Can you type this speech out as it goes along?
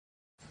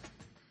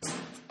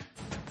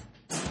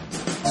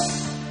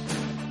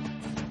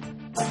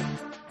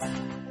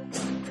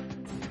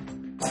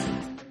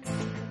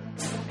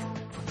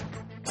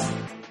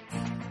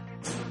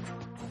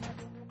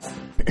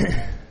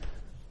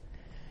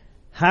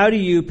How do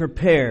you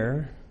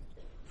prepare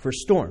for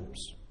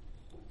storms?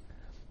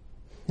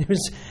 It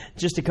was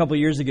just a couple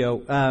years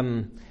ago.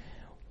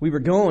 We were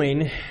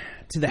going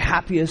to the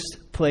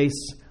happiest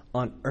place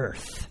on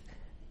earth.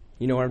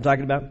 You know what I'm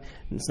talking about?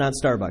 It's not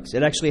Starbucks.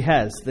 It actually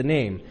has the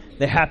name,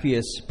 the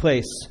happiest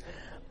place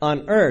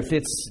on earth.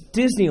 It's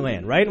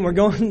Disneyland, right? And we're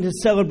going to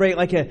celebrate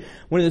like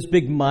one of those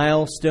big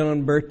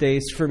milestone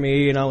birthdays for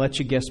me, and I'll let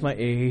you guess my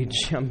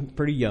age. I'm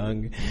pretty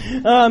young.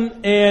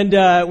 And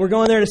we're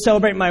going there to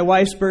celebrate my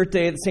wife's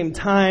birthday at the same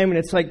time, and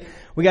it's like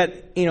we got,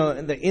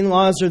 the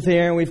in-laws are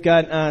there, and we've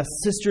got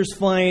sisters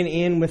flying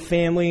in with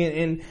family,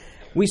 and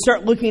we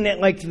start looking at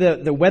like the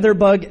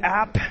WeatherBug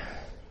app,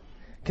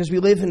 because we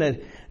live in a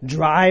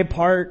dry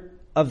part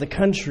of the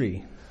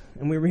country,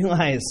 and we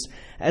realize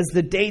as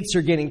the dates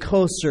are getting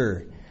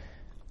closer,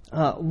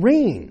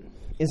 rain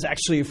is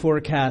actually a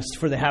forecast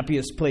for the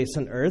happiest place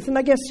on earth. And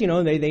I guess,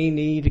 they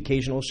need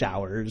occasional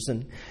showers.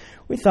 And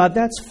we thought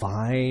that's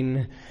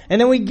fine.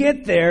 And then we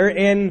get there,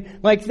 and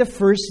like the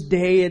first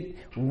day it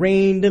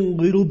rained a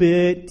little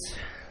bit.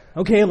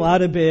 Okay, a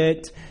lot of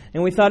it.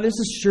 And we thought this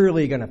is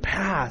surely going to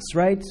pass,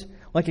 right?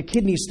 Like a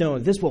kidney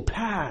stone. This will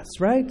pass,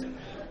 right?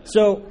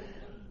 So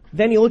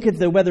then you look at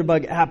the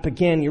WeatherBug app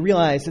again, you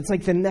realize it's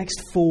like the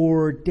next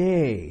 4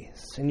 days.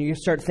 And you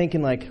start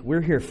thinking like,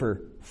 we're here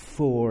for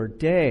 4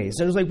 days.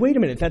 And it was like, wait a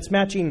minute, that's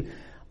matching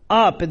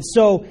up. And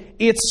so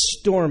it's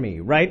stormy,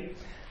 right?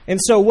 And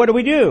so what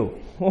do?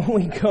 Well,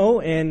 we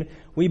go and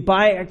we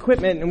buy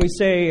equipment and we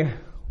say,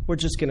 we're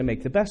just going to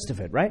make the best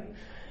of it, right?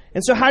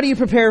 And so how do you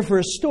prepare for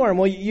a storm?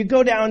 Well, you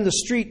go down the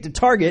street to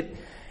Target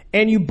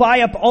and you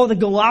buy up all the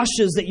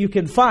galoshes that you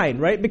can find,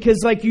 right?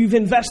 Because like you've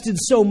invested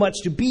so much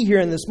to be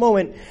here in this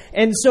moment.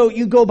 And so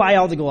you go buy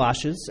all the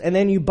galoshes, and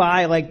then you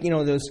buy like,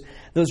 those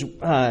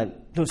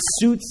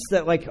suits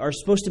that like are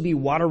supposed to be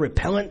water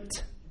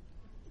repellent.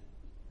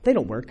 They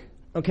don't work,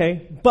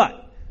 okay?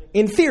 But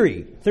in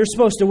theory, they're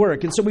supposed to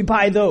work. And so we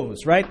buy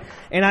those, right?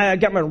 And I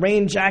got my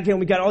rain jacket, and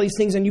we got all these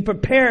things, and you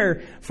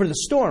prepare for the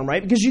storm,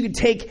 right? Because you could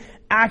take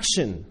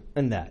action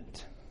in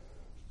that.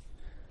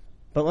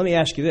 But let me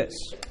ask you this.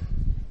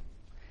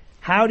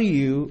 How do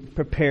you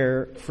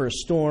prepare for a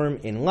storm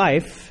in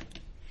life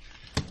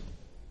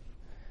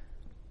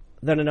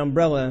that an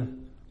umbrella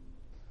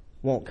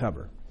won't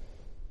cover?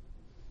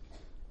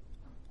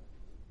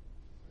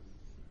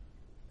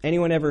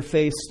 Anyone ever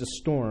faced a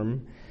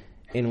storm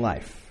in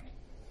life?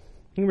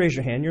 You can raise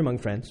your hand. You're among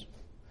friends.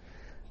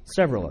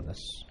 Several of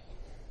us.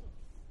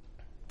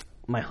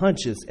 My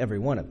hunch is every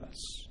one of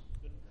us.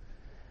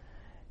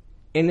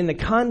 And in the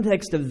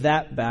context of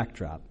that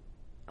backdrop,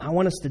 I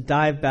want us to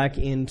dive back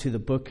into the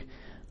book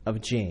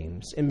of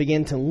James and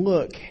begin to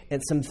look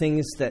at some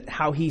things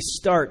how he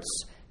starts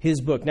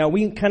his book. Now,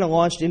 we kind of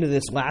launched into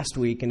this last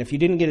week, and if you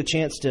didn't get a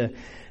chance to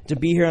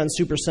be here on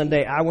Super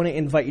Sunday, I want to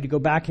invite you to go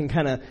back and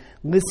kind of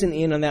listen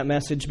in on that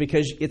message,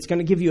 because it's going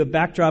to give you a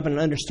backdrop and an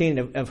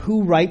understanding of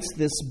who writes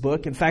this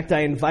book. In fact,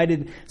 I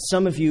invited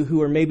some of you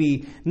who are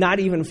maybe not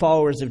even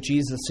followers of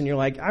Jesus, and you're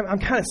like, I'm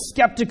kind of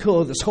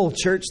skeptical of this whole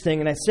church thing,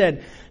 and I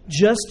said,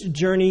 just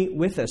journey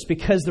with us,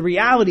 because the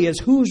reality is,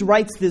 who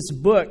writes this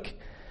book?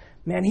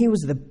 Man, he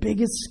was the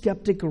biggest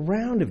skeptic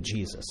around of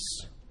Jesus.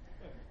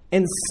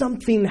 And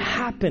something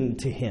happened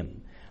to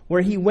him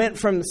where he went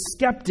from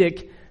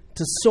skeptic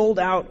to sold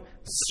out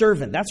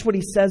servant. That's what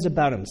he says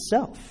about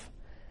himself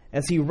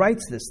as he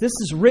writes this. This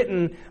is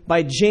written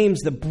by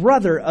James, the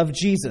brother of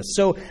Jesus.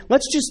 So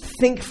let's just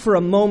think for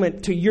a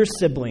moment to your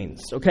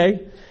siblings,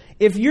 okay?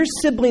 If your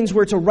siblings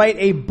were to write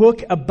a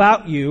book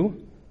about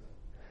you,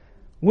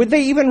 would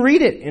they even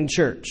read it in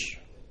church?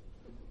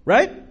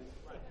 Right?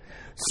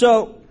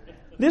 So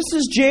this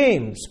is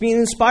James being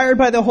inspired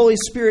by the Holy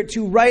Spirit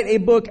to write a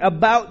book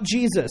about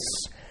Jesus.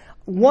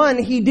 One,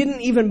 he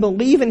didn't even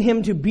believe in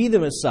him to be the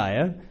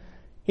Messiah.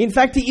 In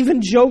fact, he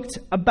even joked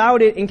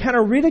about it and kind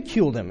of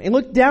ridiculed him and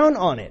looked down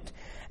on it.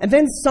 And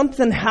then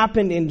something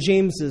happened in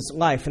James's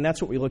life, and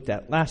that's what we looked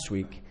at last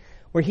week,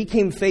 where he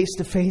came face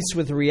to face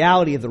with the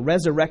reality of the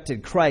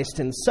resurrected Christ,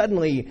 and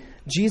suddenly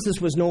Jesus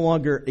was no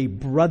longer a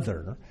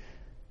brother.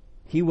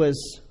 He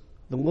was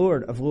the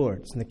Lord of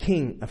Lords and the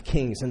King of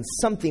Kings, and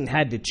something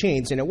had to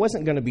change, and it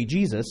wasn't going to be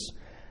Jesus,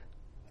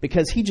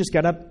 because he just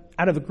got up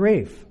out of a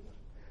grave.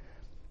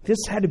 This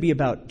had to be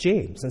about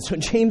James. And so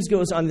James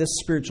goes on this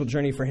spiritual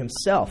journey for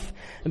himself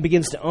and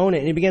begins to own it.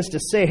 And he begins to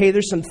say, hey,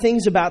 there's some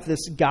things about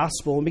this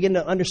gospel, and begin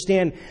to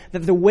understand that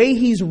the way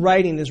he's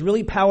writing is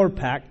really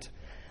power-packed.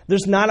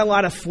 There's not a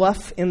lot of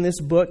fluff in this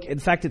book. In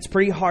fact, it's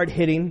pretty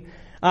hard-hitting.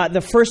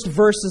 The first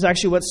verse is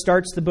actually what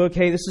starts the book.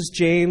 Hey, this is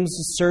James,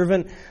 a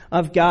servant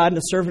of God, and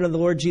a servant of the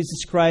Lord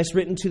Jesus Christ,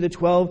 written to the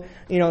 12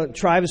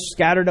 tribes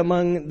scattered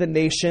among the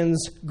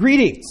nations.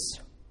 Greetings.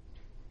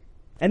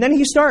 And then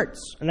he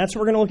starts, and that's what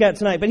we're going to look at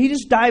tonight. But he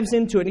just dives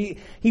into it.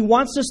 He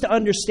wants us to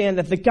understand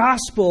that the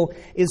gospel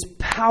is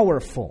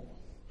powerful.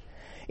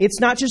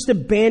 It's not just a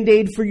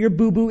Band-Aid for your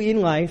boo-boo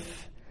in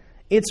life.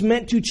 It's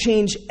meant to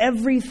change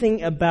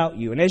everything about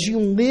you. And as you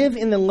live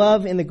in the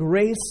love and the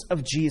grace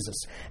of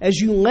Jesus, as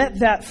you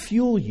let that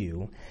fuel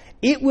you,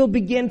 it will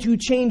begin to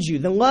change you.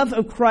 The love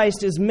of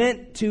Christ is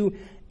meant to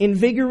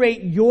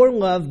invigorate your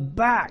love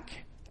back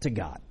to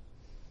God.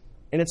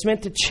 And it's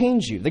meant to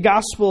change you. The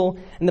gospel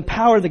and the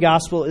power of the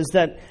gospel is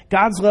that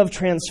God's love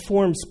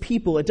transforms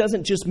people. It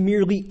doesn't just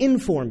merely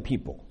inform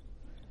people.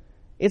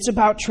 It's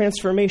about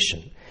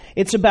transformation.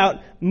 It's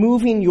about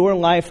moving your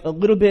life a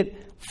little bit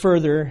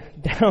further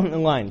down the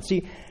line.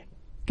 See,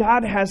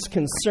 God has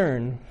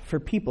concern for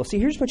people. See,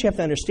 here's what you have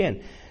to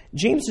understand.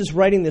 James is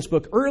writing this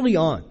book early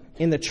on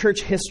in the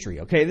church history,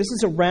 okay? This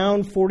is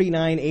around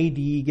 49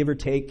 AD, give or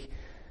take.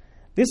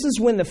 This is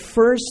when the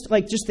first,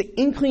 just the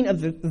inkling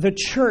of the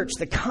church,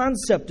 the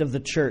concept of the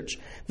church,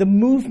 the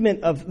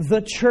movement of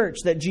the church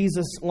that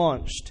Jesus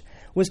launched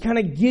was kind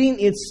of getting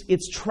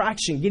its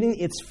traction, getting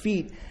its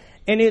feet.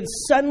 And it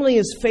suddenly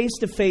is face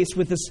to face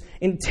with this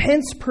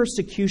intense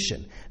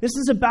persecution. This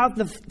is about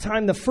the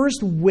time the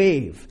first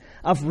wave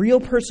of real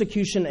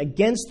persecution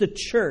against the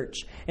church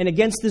and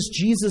against this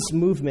Jesus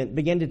movement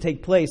began to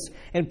take place.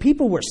 And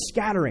people were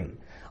scattering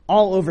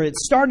all over. It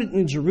started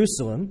in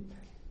Jerusalem,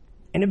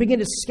 and it began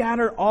to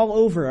scatter all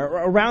over,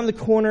 around the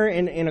corner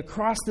and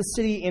across the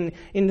city,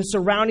 in the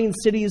surrounding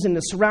cities and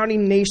the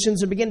surrounding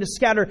nations. It began to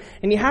scatter.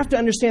 And you have to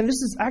understand,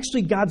 this is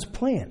actually God's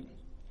plan.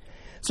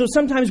 So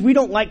sometimes we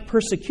don't like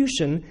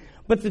persecution,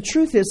 but the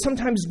truth is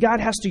sometimes God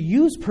has to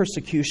use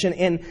persecution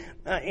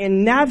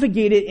and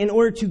navigate it in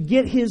order to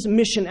get his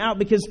mission out,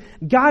 because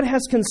God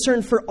has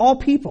concern for all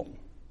people.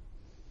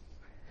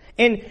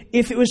 And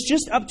if it was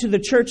just up to the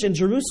church in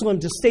Jerusalem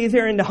to stay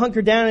there and to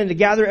hunker down and to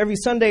gather every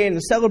Sunday and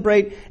to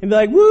celebrate and be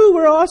like, woo,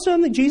 we're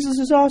awesome, Jesus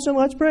is awesome,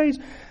 let's praise,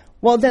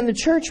 well, then the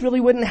church really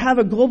wouldn't have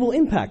a global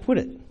impact, would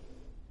it?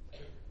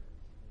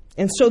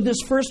 And so this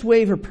first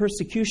wave of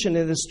persecution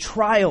and this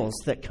trials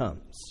that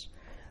comes,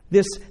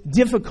 this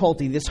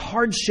difficulty, this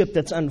hardship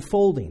that's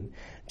unfolding,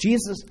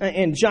 Jesus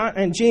and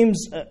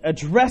James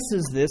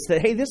addresses this,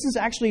 that, hey, this is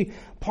actually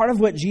part of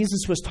what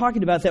Jesus was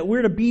talking about, that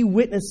we're to be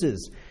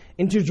witnesses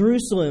into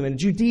Jerusalem and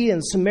Judea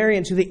and Samaria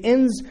and to the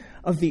ends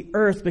of the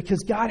earth, because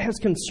God has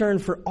concern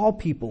for all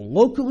people,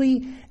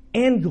 locally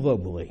and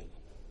globally,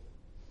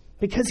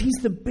 because he's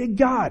the big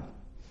God.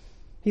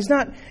 He's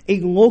not a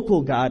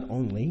local God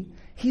only.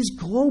 He's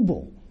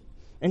global,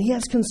 and he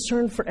has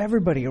concern for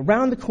everybody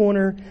around the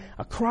corner,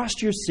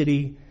 across your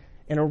city,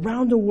 and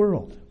around the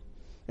world.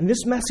 And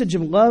this message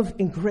of love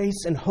and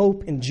grace and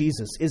hope in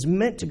Jesus is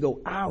meant to go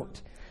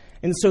out.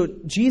 And so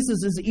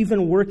Jesus is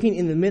even working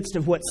in the midst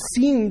of what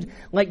seemed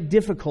like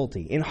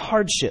difficulty and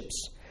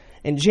hardships.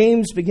 And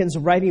James begins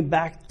writing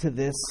back to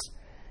this,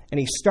 and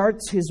he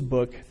starts his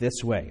book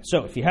this way.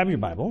 So if you have your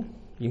Bible,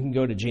 you can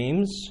go to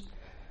James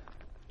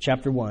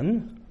chapter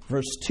 1.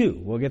 Verse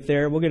 2. We'll get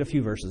there. We'll get a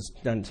few verses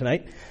done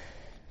tonight.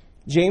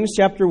 James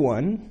chapter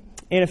 1.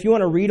 And if you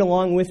want to read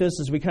along with us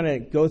as we kind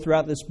of go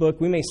throughout this book,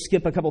 we may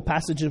skip a couple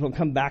passages. We'll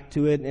come back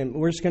to it, and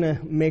we're just going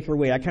to make our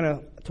way. I kind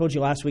of told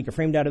you last week, I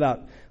framed out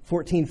about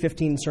 14,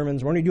 15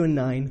 sermons. We're only doing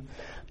 9.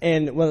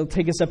 And well, it'll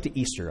take us up to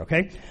Easter,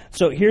 okay?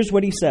 So here's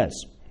what he says.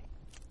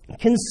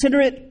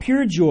 Consider it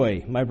pure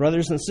joy, my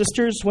brothers and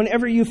sisters,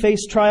 whenever you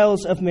face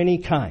trials of many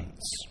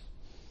kinds.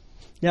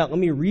 Now, let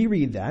me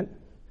reread that,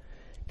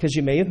 because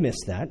you may have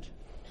missed that.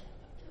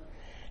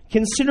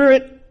 Consider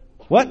it,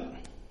 what?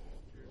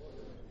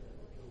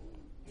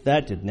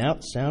 That did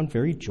not sound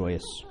very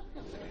joyous.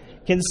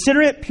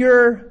 Consider it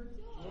pure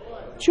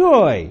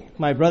joy,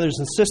 my brothers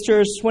and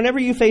sisters, whenever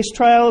you face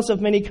trials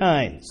of many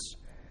kinds.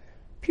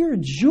 Pure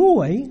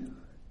joy?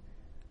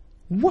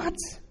 What?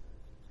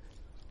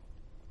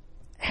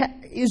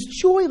 Is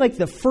joy like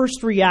the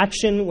first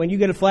reaction when you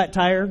get a flat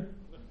tire?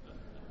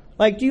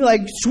 Do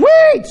you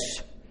sweet,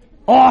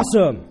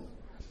 awesome?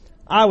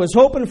 I was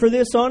hoping for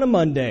this on a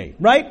Monday,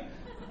 right?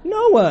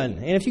 No one.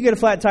 And if you get a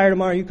flat tire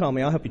tomorrow, you call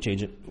me. I'll help you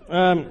change it.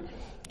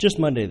 Just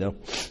Monday, though.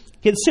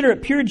 Consider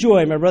it pure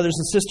joy, my brothers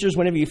and sisters,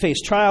 whenever you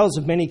face trials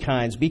of many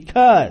kinds,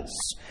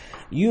 because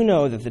you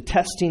know that the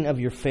testing of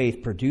your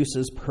faith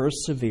produces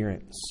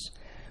perseverance.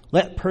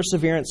 Let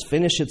perseverance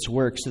finish its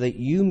work so that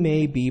you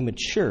may be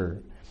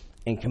mature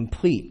and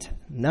complete,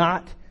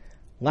 not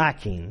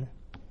lacking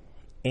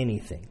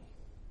anything.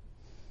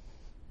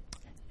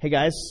 Hey,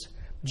 guys.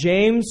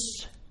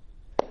 James,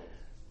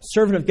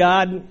 servant of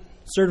God,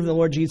 servant of the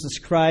Lord Jesus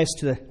Christ,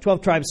 to the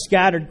 12 tribes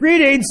scattered.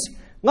 Greetings!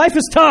 Life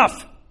is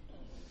tough!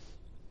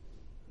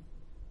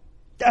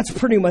 That's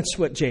pretty much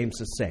what James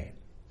is saying.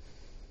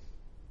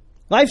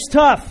 Life's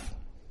tough,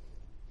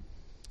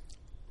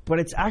 but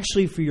it's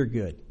actually for your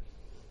good.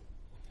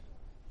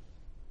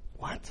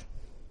 What?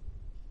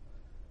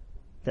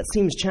 That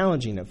seems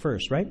challenging at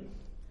first, right?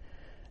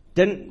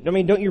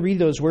 Don't you read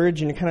those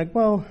words and you're kind of like,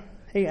 well,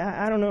 hey,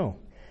 I don't know.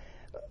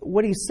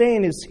 What he's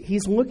saying is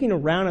he's looking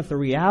around at the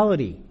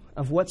reality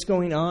of what's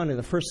going on in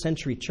the first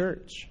century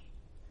church.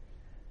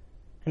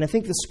 And I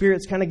think the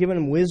Spirit's kind of given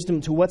him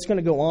wisdom to what's going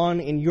to go on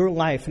in your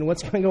life and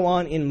what's going to go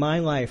on in my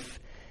life.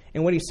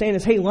 And what he's saying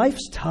is, hey,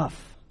 life's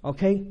tough,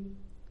 okay?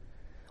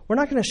 We're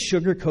not going to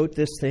sugarcoat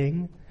this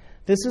thing.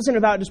 This isn't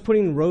about just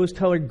putting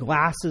rose-colored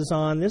glasses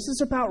on. This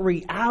is about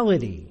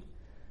reality.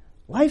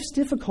 Life's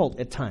difficult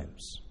at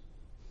times.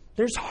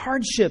 There's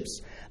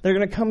hardships that are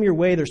going to come your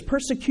way. There's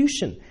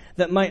persecution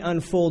that might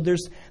unfold.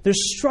 There's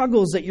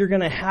struggles that you're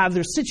going to have.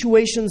 There's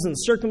situations and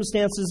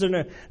circumstances that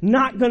are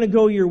not going to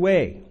go your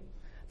way.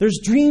 There's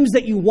dreams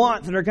that you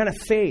want that are going to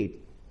fade.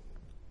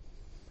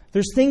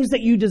 There's things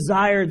that you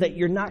desire that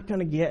you're not going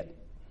to get.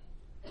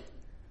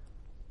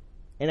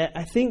 And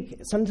I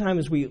think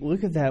sometimes we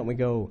look at that and we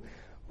go,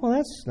 well,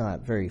 that's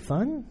not very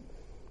fun,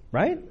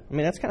 right? I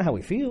mean, that's kind of how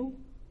we feel.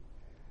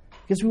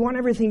 Because we want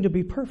everything to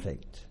be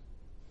perfect.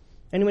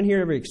 Anyone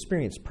here ever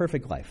experienced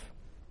perfect life?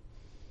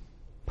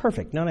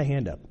 Perfect, not a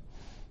hand up.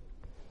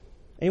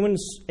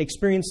 Anyone's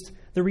experienced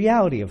the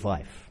reality of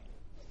life?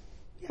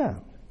 Yeah.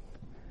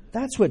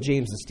 That's what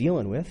James is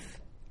dealing with.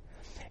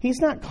 He's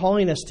not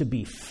calling us to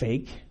be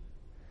fake.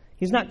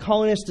 He's not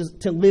calling us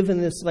to live in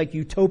this like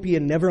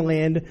utopian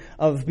neverland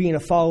of being a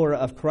follower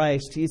of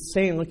Christ. He's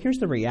saying, look, here's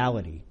the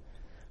reality.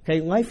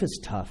 Okay, life is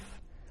tough.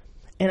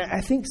 And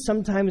I think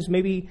sometimes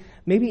maybe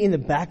in the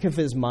back of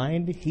his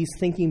mind, he's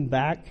thinking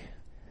back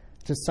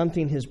to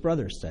something his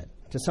brother said,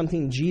 to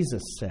something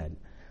Jesus said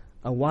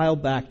a while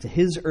back to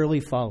his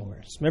early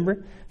followers.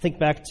 Remember? Think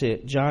back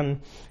to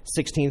John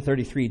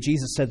 16:33.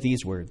 Jesus said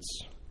these words,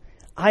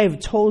 I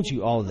have told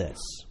you all this.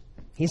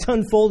 He's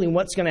unfolding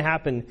what's going to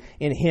happen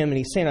in him, and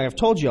he's saying, I have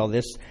told you all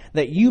this,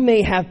 that you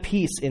may have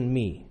peace in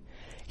me.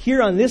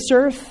 Here on this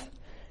earth,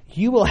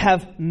 you will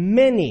have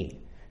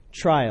many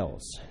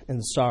trials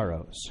and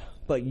sorrows,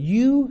 but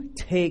you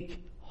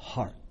take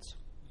heart.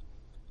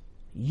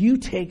 You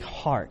take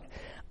heart.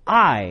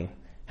 I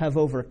have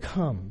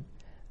overcome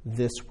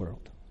this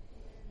world.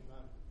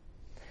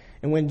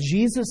 And when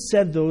Jesus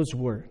said those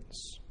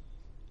words,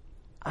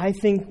 I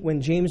think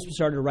when James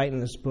started writing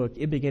this book,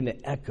 it began to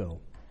echo.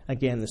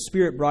 Again, the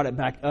Spirit brought it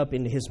back up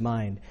into his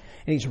mind.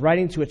 And he's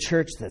writing to a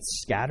church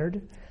that's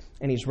scattered.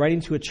 And he's writing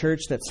to a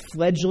church that's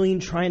fledgling,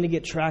 trying to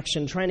get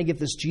traction, trying to get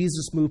this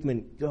Jesus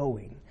movement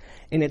going.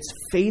 And it's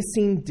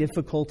facing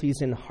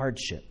difficulties and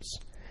hardships.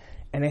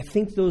 And I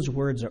think those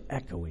words are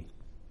echoing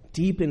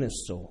deep in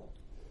his soul.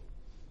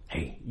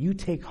 Hey, you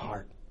take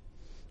heart.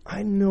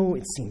 I know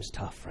it seems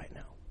tough right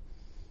now.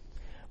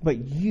 But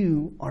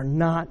you are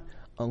not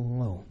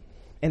alone.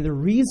 And the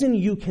reason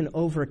you can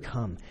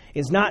overcome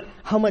is not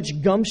how much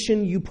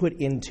gumption you put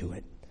into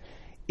it.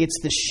 It's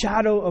the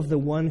shadow of the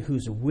one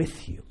who's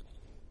with you.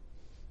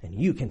 And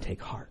you can take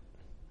heart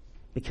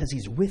because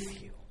he's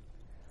with you.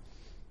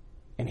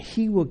 And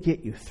he will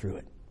get you through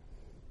it.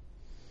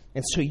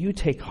 And so you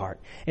take heart.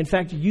 In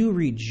fact, you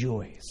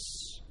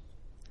rejoice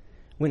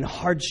when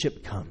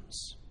hardship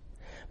comes.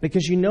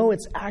 Because you know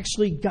it's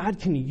actually,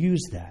 God can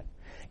use that.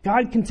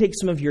 God can take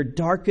some of your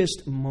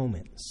darkest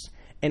moments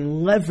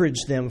and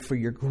leverage them for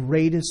your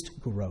greatest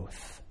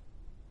growth.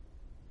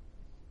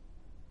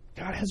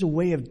 God has a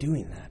way of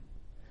doing that,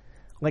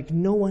 like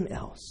no one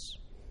else.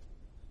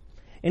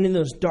 And in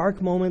those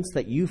dark moments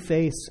that you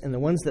face and the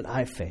ones that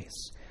I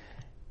face,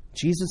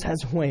 Jesus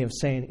has a way of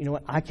saying, you know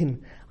what, I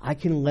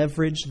can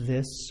leverage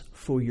this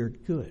for your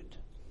good.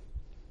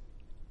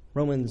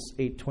 Romans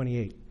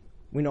 8:28.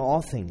 We know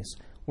all things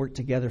work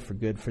together for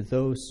good for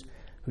those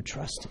who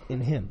trust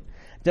in him.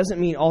 Doesn't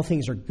mean all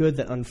things are good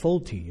that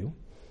unfold to you.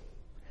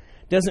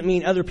 Doesn't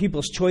mean other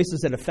people's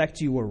choices that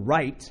affect you were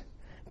right.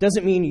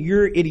 Doesn't mean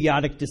your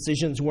idiotic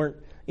decisions weren't,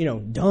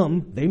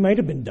 dumb. They might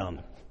have been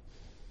dumb.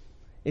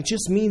 It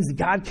just means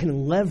God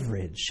can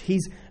leverage.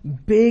 He's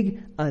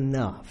big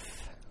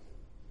enough.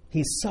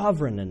 He's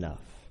sovereign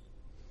enough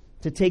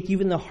to take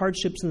even the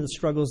hardships and the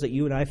struggles that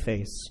you and I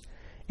face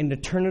and to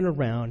turn it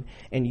around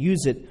and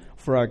use it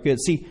for our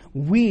good. See,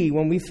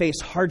 when we face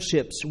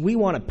hardships, we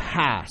want to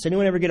pass.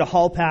 Anyone ever get a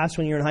hall pass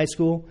when you're in high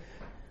school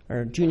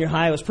or junior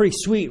high? It was pretty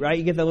sweet, right?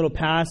 You get that little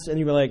pass and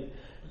you were like,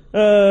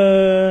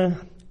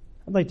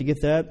 I'd like to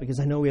get that because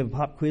I know we have a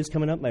pop quiz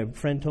coming up. My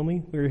friend told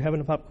me we were having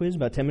a pop quiz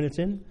about 10 minutes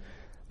in.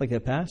 Like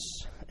that pass.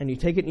 And you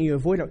take it and you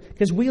avoid it.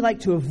 Because we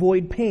like to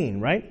avoid pain,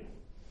 right?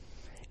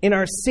 In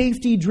our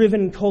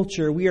safety-driven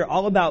culture, we are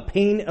all about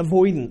pain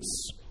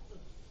avoidance.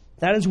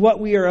 That is what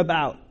we are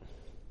about.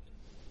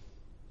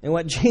 And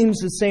what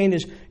James is saying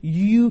is,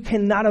 you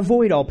cannot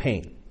avoid all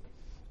pain.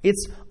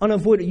 It's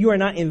unavoidable. You are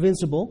not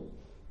invincible.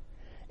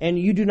 And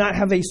you do not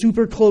have a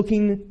super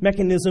cloaking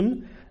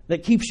mechanism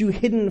that keeps you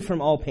hidden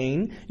from all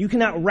pain. You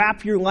cannot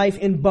wrap your life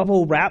in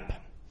bubble wrap.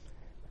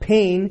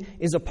 Pain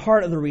is a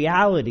part of the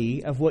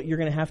reality of what you're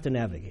going to have to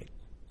navigate.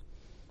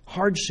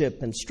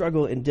 Hardship and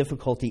struggle and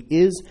difficulty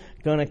is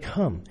going to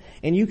come.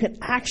 And you can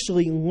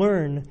actually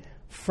learn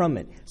from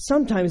it.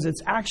 Sometimes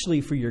it's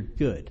actually for your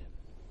good.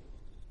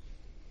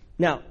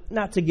 Now,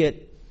 not to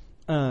get,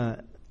 I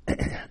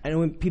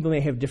know people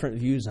may have different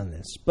views on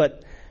this,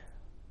 but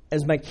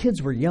as my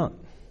kids were young,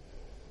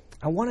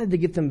 I wanted to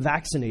get them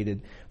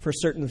vaccinated for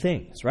certain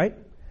things, right?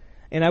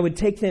 And I would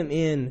take them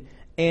in,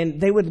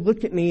 and they would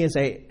look at me as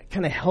I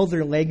kind of held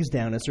their legs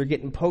down as they're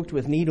getting poked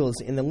with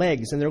needles in the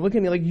legs. And they're looking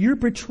at me like, you're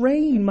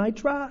betraying my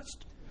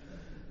trust.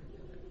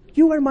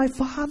 You are my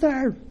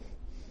father.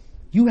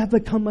 You have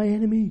become my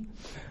enemy.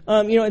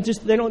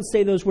 They don't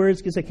say those words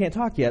because they can't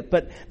talk yet.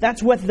 But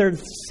that's what they're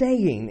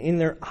saying in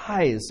their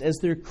eyes as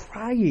they're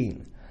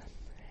crying.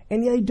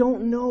 And they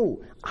don't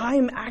know,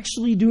 I'm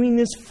actually doing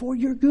this for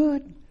your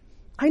good.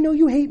 I know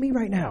you hate me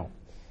right now,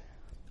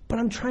 but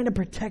I'm trying to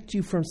protect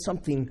you from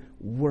something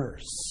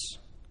worse.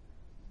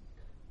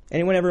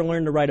 Anyone ever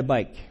learn to ride a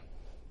bike?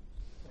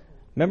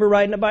 Remember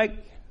riding a bike?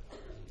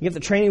 You get the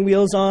training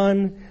wheels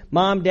on,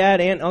 mom,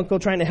 dad, aunt, uncle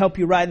trying to help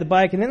you ride the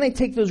bike, and then they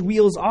take those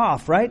wheels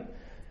off, right?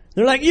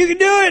 They're like, you can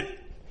do it!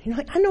 You're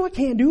like, I know I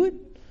can't do it.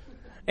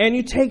 And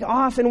you take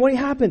off, and what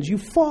happens? You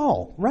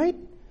fall, right?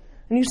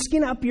 And you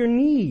skin up your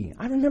knee.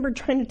 I remember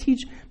trying to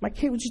teach my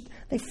kid,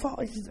 they fall,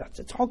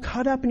 it's all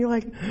cut up, and you're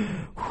like,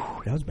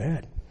 that was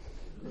bad.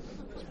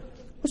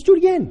 Let's do it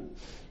again.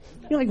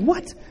 You're like,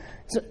 what?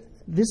 So,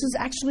 this is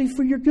actually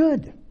for your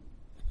good.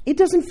 It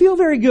doesn't feel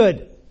very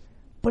good,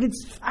 but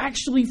it's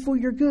actually for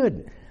your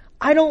good.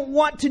 I don't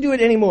want to do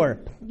it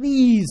anymore.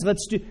 Please,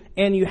 let's do.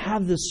 And you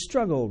have this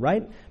struggle,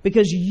 right?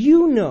 Because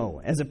you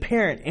know, as a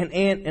parent, an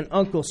aunt, an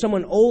uncle,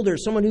 someone older,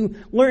 someone who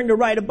learned to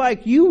ride a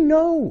bike, you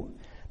know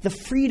the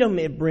freedom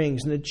it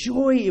brings and the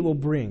joy it will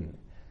bring.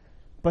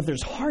 But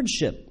there's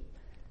hardship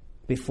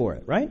before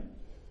it, right?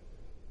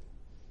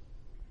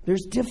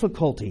 There's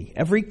difficulty.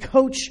 Every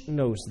coach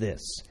knows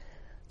this.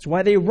 That's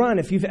why they run.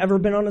 If you've ever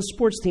been on a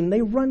sports team,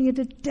 they run you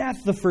to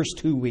death the first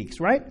 2 weeks,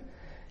 right?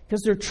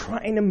 Because they're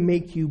trying to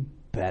make you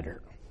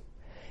better.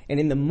 And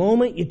in the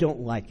moment, you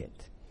don't like it.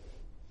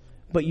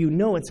 But you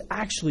know it's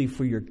actually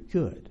for your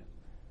good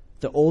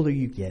the older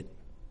you get.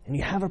 And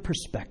you have a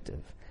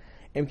perspective.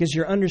 And because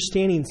you're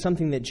understanding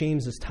something that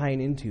James is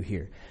tying into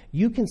here,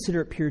 you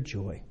consider it pure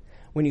joy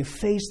when you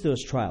face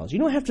those trials. You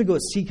don't have to go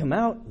seek them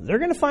out. They're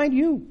going to find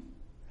you.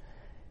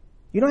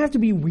 You don't have to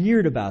be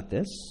weird about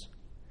this.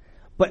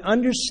 But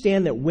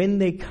understand that when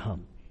they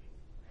come,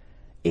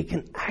 it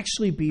can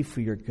actually be for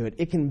your good.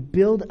 It can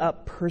build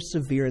up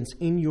perseverance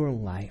in your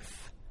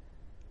life.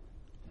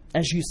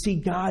 As you see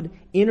God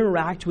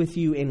interact with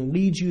you and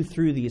lead you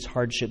through these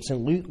hardships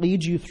and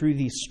lead you through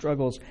these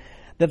struggles,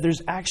 that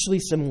there's actually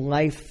some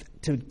life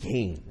to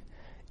gain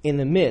in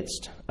the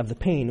midst of the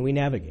pain we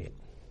navigate.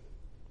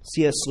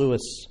 C.S.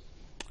 Lewis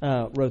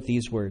wrote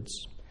these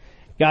words,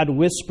 God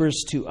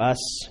whispers to us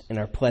in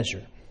our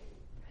pleasure.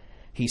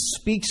 He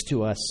speaks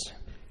to us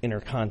in our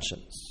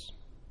conscience.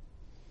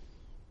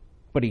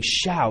 But he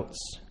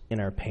shouts in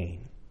our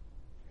pain.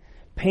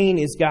 Pain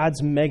is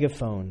God's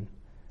megaphone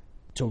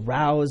to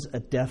rouse a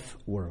deaf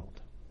world.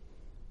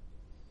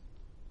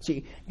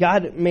 See,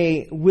 God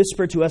may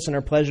whisper to us in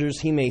our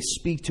pleasures. He may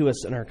speak to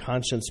us in our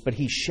conscience, but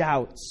he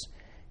shouts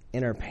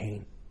in our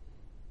pain.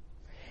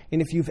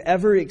 And if you've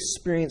ever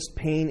experienced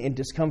pain and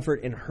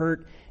discomfort and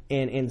hurt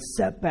and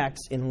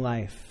setbacks in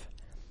life,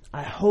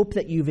 I hope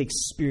that you've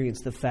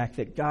experienced the fact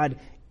that God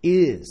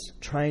is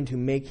trying to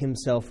make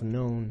himself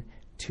known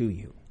to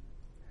you.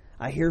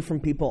 I hear from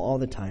people all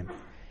the time.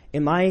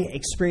 Am I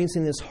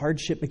experiencing this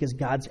hardship because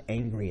God's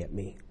angry at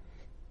me?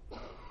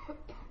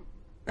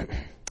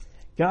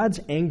 God's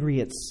angry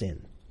at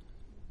sin.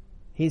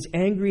 He's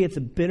angry at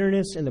the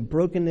bitterness and the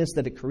brokenness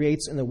that it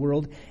creates in the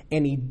world,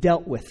 and he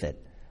dealt with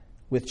it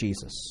with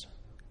Jesus.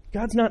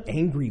 God's not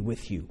angry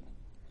with you.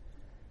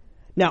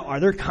 Now, are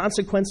there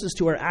consequences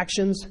to our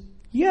actions?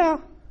 Yeah,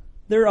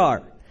 there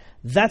are.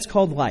 That's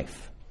called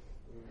life.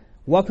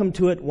 Welcome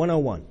to it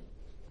 101.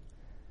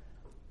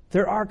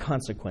 There are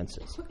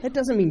consequences. That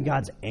doesn't mean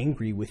God's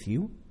angry with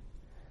you.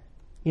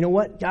 You know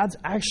what? God's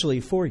actually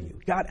for you.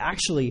 God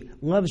actually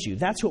loves you.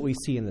 That's what we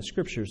see in the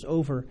scriptures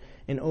over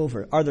and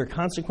over. Are there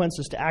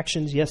consequences to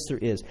actions? Yes, there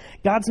is.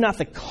 God's not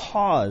the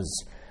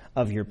cause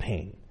of your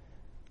pain,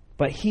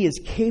 but he is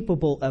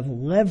capable of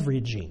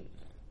leveraging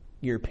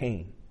your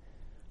pain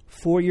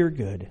for your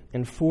good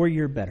and for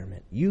your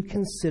betterment. You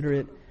consider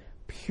it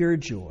pure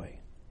joy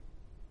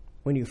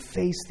when you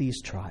face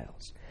these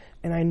trials.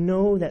 And I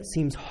know that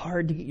seems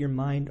hard to get your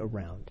mind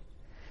around.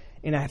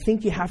 And I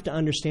think you have to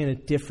understand a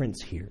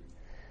difference here.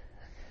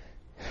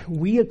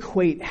 We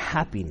equate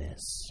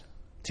happiness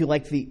to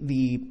like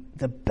the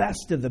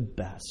best of the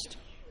best.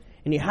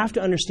 And you have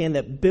to understand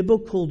that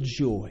biblical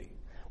joy,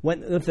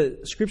 what the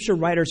scripture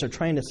writers are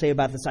trying to say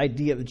about this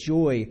idea of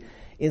joy,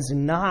 is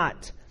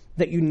not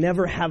that you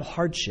never have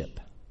hardship.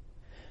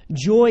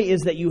 Joy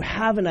is that you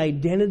have an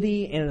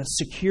identity and a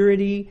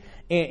security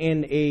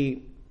and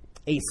a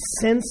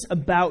sense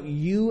about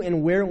you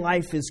and where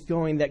life is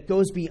going that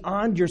goes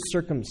beyond your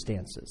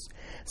circumstances.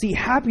 See,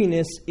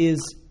 happiness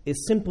is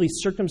simply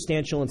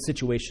circumstantial and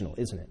situational,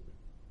 isn't it?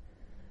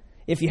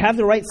 If you have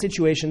the right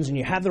situations and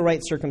you have the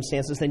right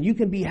circumstances, then you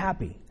can be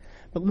happy.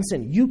 But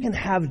listen, you can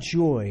have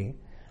joy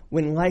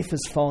when life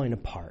is falling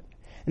apart.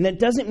 And that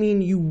doesn't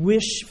mean you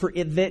wish for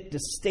it to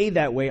stay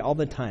that way all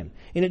the time.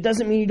 And it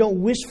doesn't mean you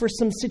don't wish for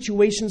some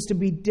situations to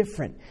be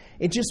different.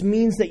 It just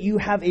means that you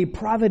have a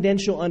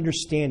providential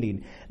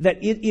understanding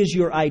that it is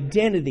your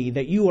identity,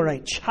 that you are a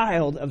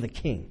child of the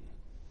King.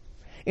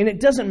 And it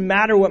doesn't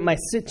matter what my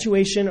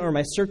situation or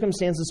my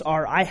circumstances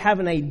are, I have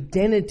an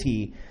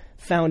identity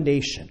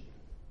foundation.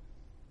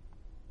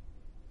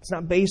 It's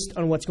not based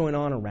on what's going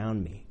on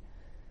around me.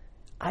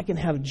 I can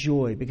have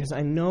joy because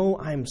I know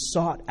I am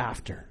sought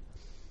after.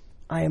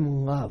 I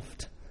am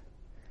loved.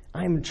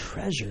 I am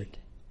treasured.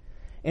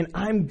 And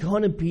I'm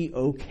going to be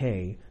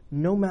okay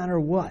no matter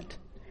what.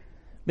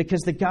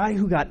 Because the guy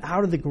who got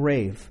out of the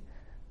grave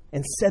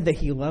and said that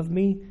he loved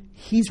me,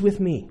 he's with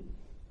me.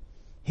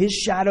 His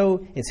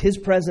shadow is his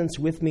presence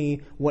with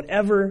me,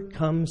 whatever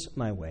comes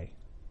my way.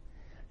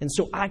 And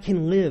so I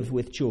can live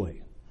with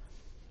joy.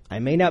 I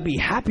may not be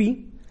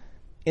happy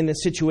in the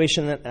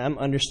situation that I'm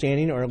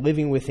understanding or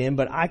living within,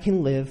 but I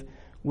can live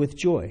with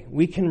joy.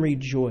 We can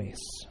rejoice.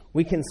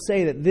 We can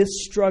say that this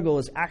struggle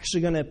is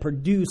actually going to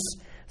produce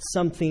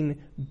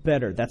something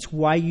better. That's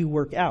why you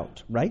work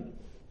out, right?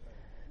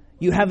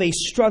 You have a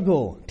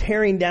struggle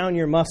tearing down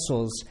your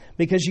muscles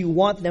because you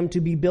want them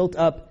to be built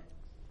up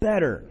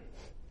better.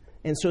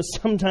 And so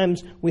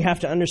sometimes we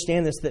have to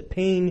understand this, that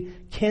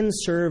pain can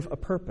serve a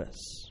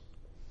purpose.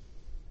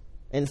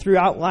 And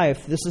throughout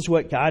life, this is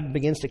what God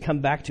begins to come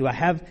back to. I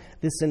have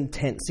this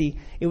intent. See,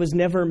 it was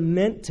never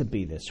meant to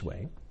be this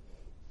way.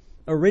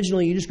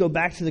 Originally, you just go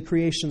back to the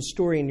creation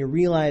story and you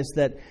realize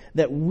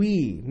that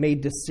we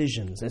made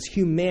decisions. As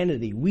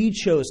humanity, we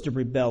chose to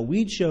rebel.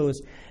 We chose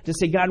to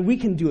say, God, we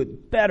can do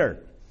it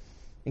better.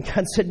 And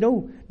God said,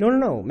 no.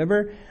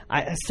 Remember,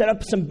 I set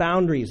up some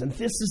boundaries, and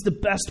this is the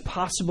best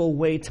possible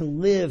way to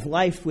live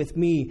life with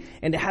me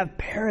and to have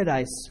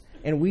paradise.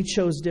 And we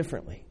chose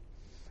differently.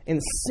 And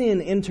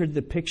sin entered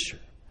the picture.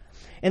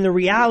 And the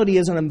reality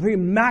is, on a very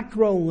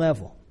macro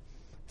level,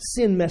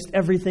 sin messed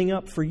everything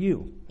up for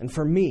you and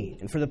for me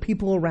and for the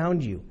people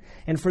around you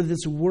and for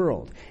this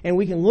world. And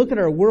we can look at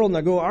our world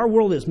and go, our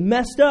world is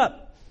messed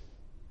up.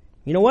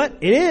 You know what?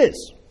 It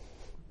is.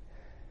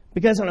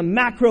 Because on a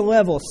macro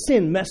level,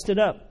 sin messed it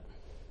up.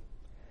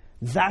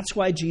 That's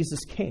why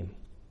Jesus came.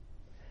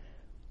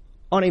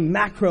 On a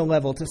macro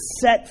level, to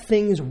set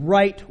things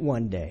right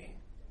one day.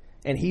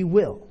 And He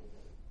will.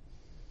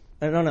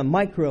 And on a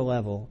micro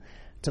level,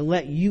 to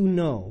let you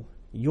know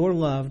you're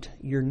loved,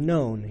 you're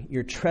known,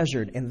 you're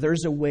treasured, and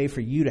there's a way for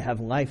you to have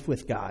life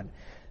with God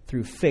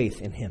through faith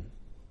in Him.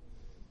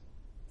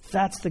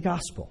 That's the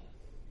gospel.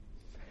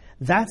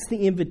 That's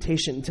the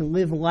invitation to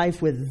live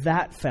life with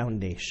that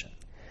foundation.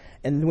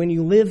 And when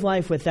you live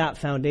life with that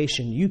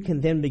foundation, you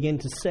can then begin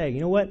to say, you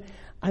know what?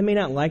 I may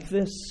not like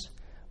this,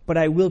 but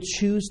I will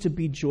choose to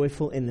be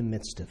joyful in the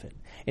midst of it.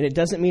 And it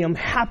doesn't mean I'm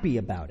happy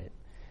about it.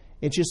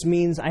 It just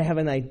means I have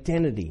an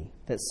identity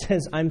that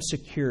says I'm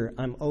secure,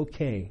 I'm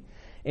okay.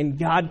 And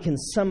God can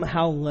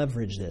somehow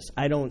leverage this.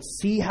 I don't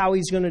see how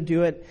He's going to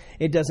do it.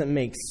 It doesn't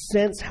make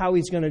sense how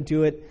He's going to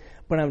do it.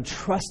 But I'm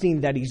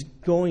trusting that He's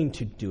going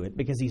to do it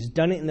because He's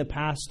done it in the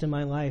past in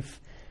my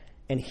life.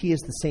 And He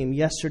is the same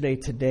yesterday,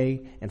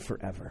 today, and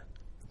forever.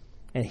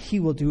 And He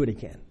will do it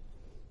again.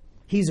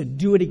 He's a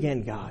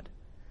do-it-again God.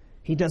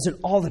 He does it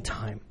all the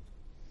time.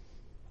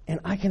 And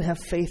I can have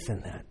faith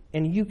in that.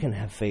 And you can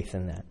have faith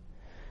in that.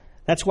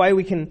 That's why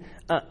we can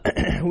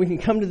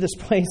come to this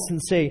place and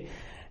say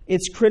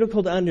it's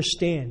critical to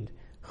understand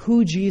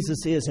who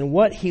Jesus is and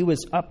what He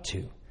was up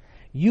to.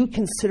 You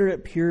consider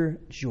it pure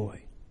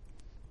joy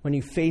when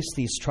you face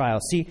these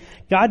trials. See,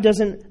 God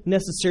doesn't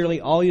necessarily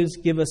always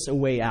give us a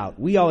way out.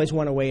 We always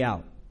want a way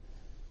out.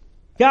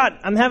 God,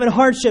 I'm having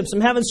hardships.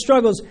 I'm having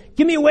struggles.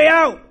 Give me a way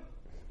out.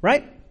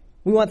 Right?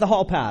 We want the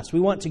hall pass.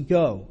 We want to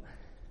go.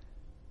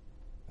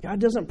 God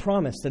doesn't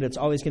promise that it's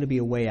always going to be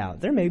a way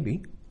out. There may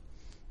be.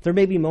 There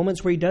may be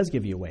moments where He does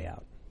give you a way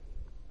out.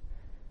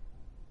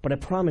 But I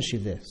promise you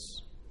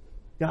this.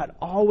 God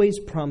always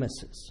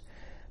promises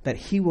that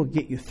He will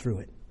get you through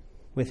it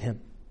with Him.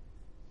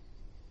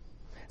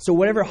 So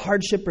whatever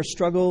hardship or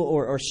struggle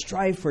or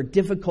strife or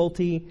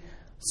difficulty,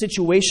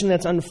 situation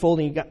that's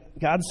unfolding,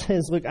 God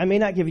says, look, I may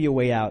not give you a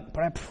way out,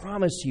 but I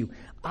promise you,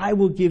 I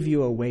will give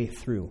you a way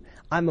through.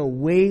 I'm a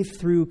way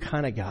through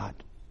kind of God.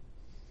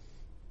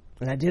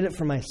 And I did it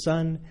for my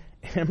son,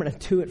 and I'm going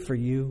to do it for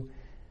you.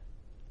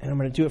 And I'm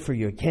going to do it for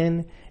you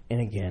again and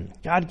again.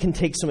 God can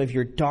take some of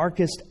your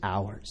darkest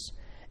hours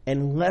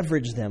and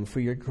leverage them for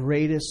your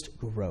greatest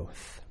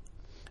growth.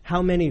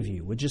 How many of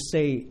you would just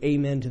say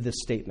amen to this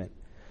statement?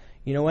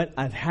 You know what?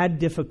 I've had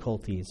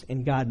difficulties,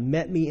 and God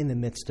met me in the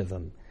midst of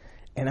them.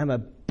 And I'm a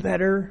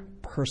better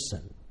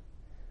person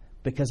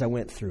because I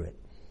went through it.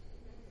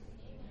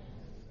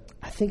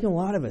 I think a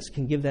lot of us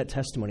can give that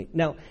testimony.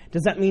 Now,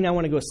 does that mean I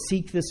want to go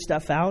seek this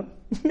stuff out?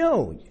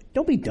 No,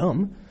 don't be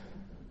dumb.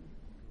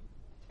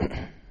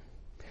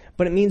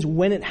 But it means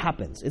when it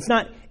happens. It's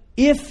not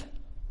if,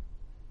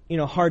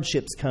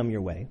 hardships come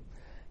your way.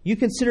 You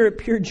consider it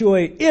pure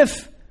joy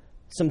if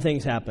some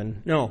things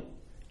happen. No,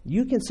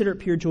 you consider it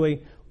pure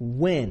joy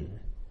when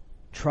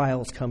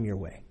trials come your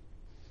way.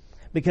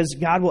 Because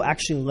God will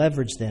actually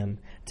leverage them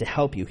to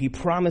help you. He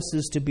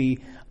promises to be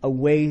a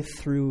way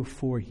through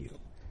for you.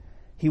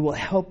 He will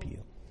help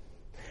you.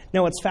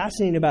 Now, what's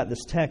fascinating about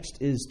this text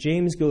is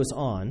James goes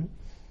on,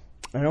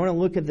 and I want to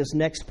look at this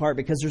next part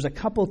because there's a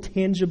couple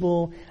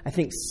tangible, I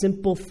think,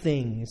 simple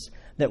things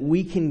that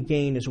we can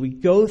gain as we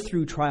go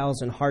through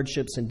trials and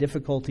hardships and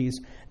difficulties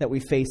that we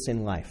face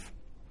in life.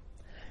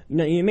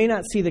 You may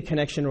not see the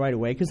connection right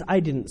away because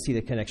I didn't see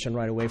the connection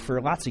right away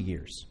for lots of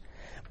years.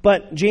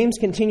 But James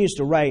continues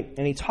to write,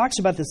 and he talks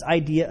about this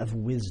idea of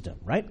wisdom,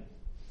 right?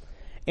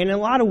 And in a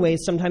lot of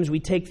ways, sometimes we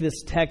take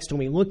this text and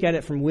we look at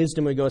it from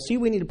wisdom and we go, see,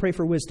 we need to pray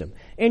for wisdom.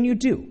 And you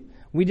do.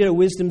 We did a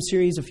wisdom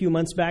series a few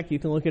months back. You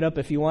can look it up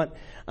if you want.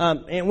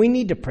 And we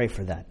need to pray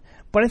for that.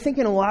 But I think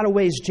in a lot of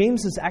ways,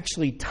 James is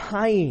actually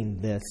tying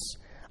this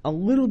a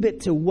little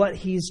bit to what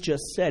he's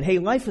just said. Hey,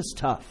 life is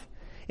tough.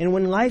 And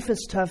when life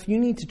is tough, you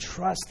need to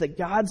trust that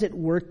God's at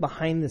work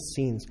behind the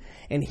scenes.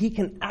 And he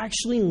can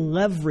actually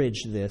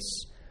leverage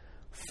this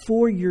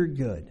for your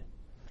good.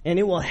 And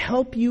it will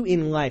help you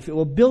in life. It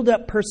will build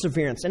up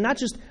perseverance. And not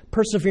just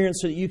perseverance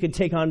so that you can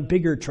take on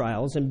bigger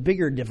trials and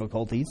bigger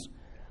difficulties,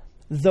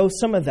 though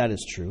some of that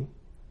is true.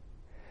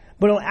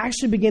 But it'll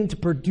actually begin to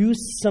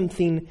produce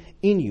something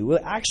in you.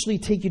 It'll actually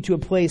take you to a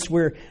place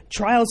where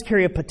trials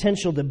carry a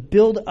potential to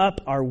build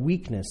up our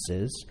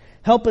weaknesses,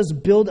 help us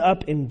build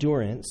up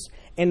endurance,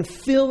 and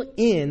fill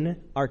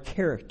in our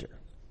character,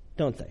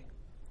 don't they?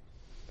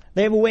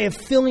 They have a way of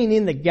filling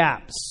in the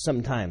gaps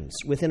sometimes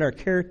within our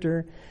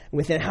character,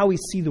 within how we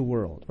see the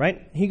world,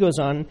 right? He goes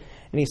on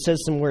and he says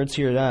some words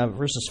here,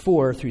 verses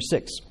 4 through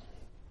 6.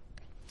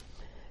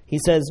 He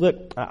says,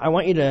 look, I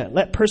want you to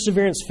let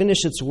perseverance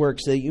finish its work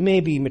so that you may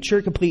be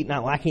mature, complete,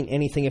 not lacking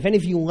anything. If any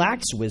of you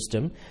lacks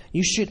wisdom,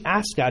 you should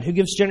ask God, who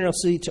gives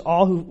generously to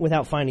all who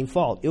without finding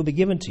fault. It will be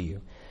given to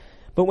you.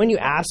 But when you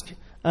ask,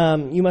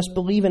 you must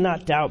believe and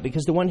not doubt,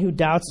 because the one who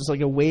doubts is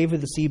like a wave of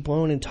the sea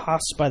blown and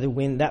tossed by the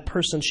wind. That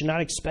person should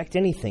not expect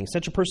anything.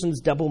 Such a person is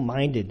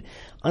double-minded,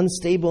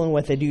 unstable in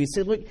what they do. He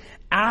said, look,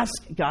 ask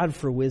God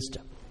for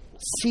wisdom.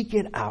 Seek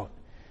it out.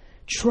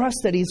 Trust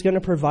that he's going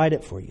to provide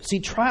it for you.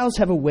 See, trials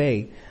have a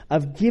way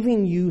of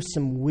giving you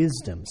some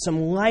wisdom,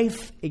 some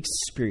life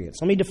experience.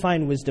 Let me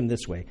define wisdom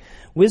this way.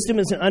 Wisdom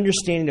is an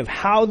understanding of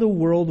how the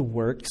world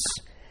works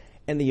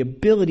and the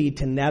ability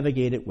to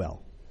navigate it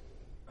well.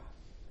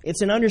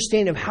 It's an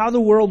understanding of how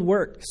the world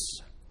works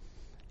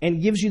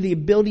and gives you the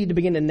ability to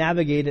begin to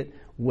navigate it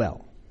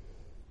well.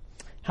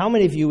 How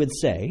many of you would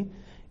say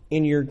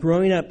in your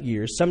growing up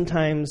years,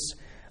 sometimes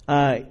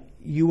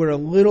you were a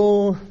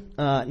little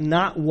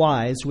not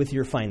wise with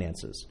your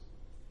finances?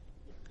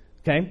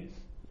 Okay?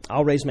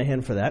 I'll raise my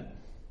hand for that.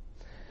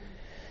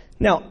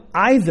 Now,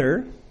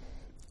 either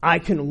I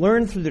can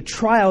learn through the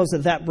trials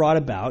that brought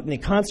about and the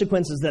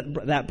consequences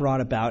that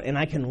brought about, and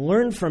I can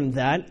learn from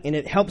that, and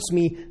it helps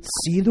me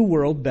see the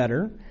world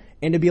better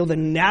and to be able to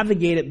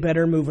navigate it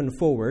better moving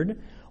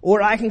forward,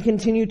 or I can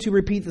continue to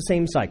repeat the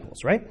same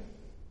cycles, right?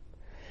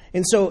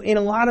 And so in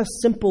a lot of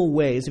simple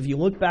ways, if you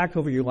look back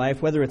over your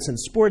life, whether it's in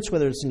sports,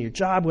 whether it's in your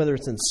job, whether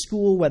it's in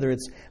school, whether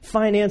it's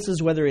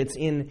finances, whether it's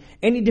in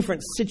any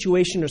different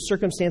situation or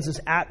circumstances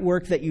at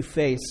work that you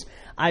face,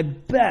 I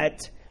bet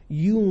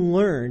you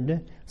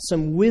learned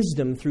some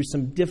wisdom through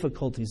some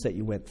difficulties that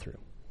you went through.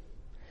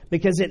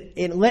 Because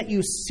it let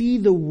you see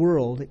the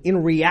world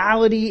in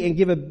reality and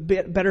give a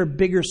bit better,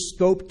 bigger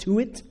scope to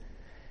it.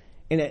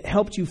 And it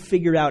helped you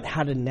figure out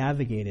how to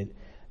navigate it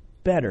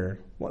better.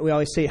 What we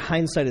always say,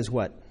 hindsight is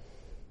what?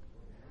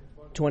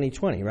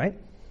 20/20, right?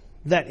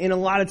 That in a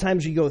lot of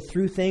times you go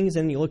through things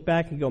and you look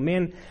back and go,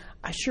 man,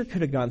 I sure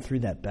could have gone through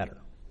that better,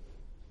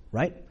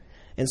 right?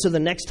 And so the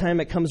next time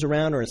it comes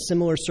around or a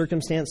similar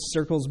circumstance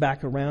circles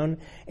back around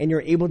and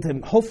you're able to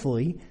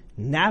hopefully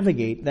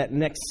navigate that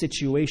next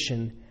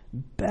situation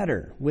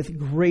better with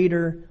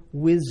greater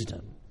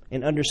wisdom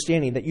and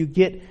understanding that you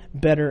get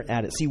better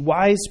at it. See,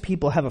 wise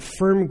people have a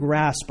firm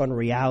grasp on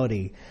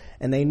reality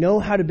and they know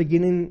how to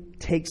begin and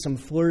take some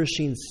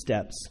flourishing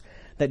steps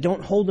that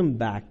don't hold them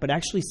back, but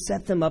actually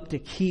set them up to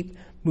keep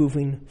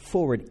moving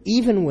forward,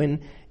 even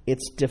when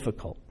it's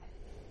difficult.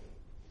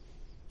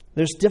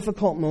 There's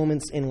difficult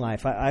moments in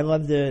life. I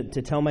love to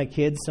tell my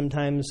kids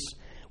sometimes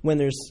when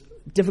there's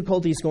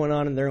difficulties going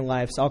on in their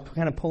lives, I'll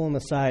kind of pull them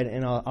aside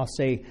and I'll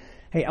say,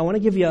 hey, I want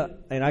to give you,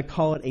 and I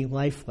call it a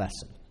life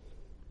lesson.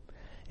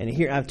 And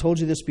here, I've told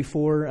you this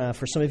before,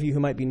 for some of you who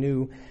might be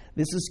new,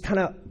 this is kind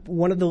of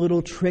one of the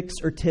little tricks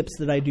or tips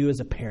that I do as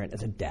a parent,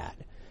 as a dad.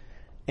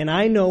 And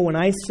I know when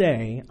I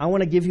say, I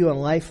want to give you a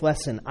life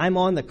lesson, I'm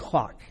on the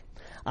clock.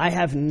 I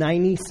have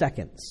 90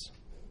 seconds.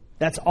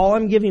 That's all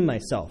I'm giving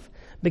myself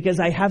because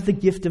I have the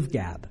gift of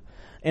gab.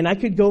 And I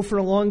could go for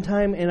a long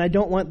time and I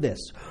don't want this.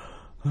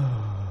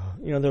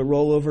 You know, the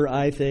rollover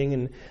eye thing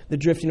and the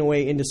drifting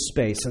away into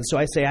space. And so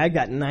I say, I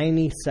got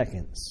 90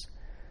 seconds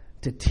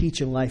to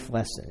teach a life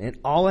lesson. And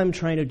all I'm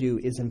trying to do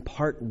is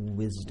impart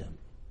wisdom.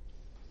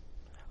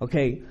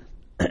 Okay,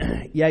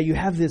 yeah, you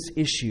have this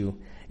issue.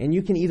 And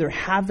you can either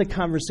have the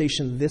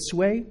conversation this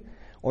way,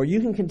 or you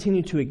can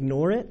continue to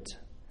ignore it,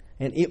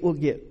 and it will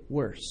get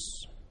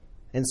worse.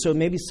 And so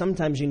maybe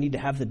sometimes you need to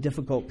have the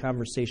difficult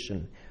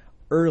conversation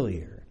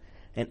earlier,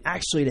 and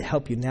actually to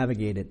help you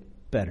navigate it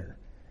better.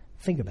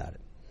 Think about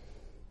it.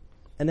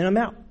 And then I'm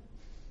out.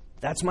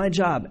 That's my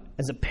job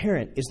as a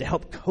parent, is to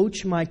help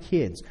coach my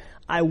kids.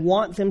 I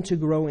want them to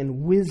grow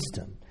in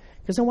wisdom,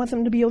 because I want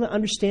them to be able to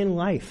understand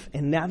life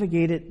and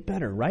navigate it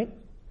better, right?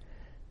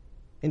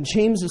 And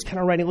James is kind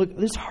of writing, look,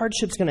 this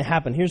hardship's going to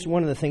happen. Here's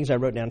one of the things I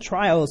wrote down.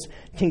 Trials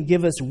can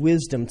give us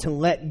wisdom to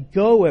let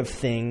go of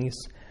things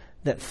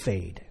that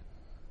fade.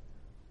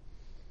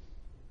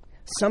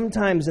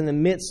 sometimes in the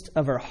midst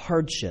of our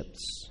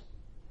hardships,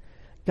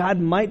 God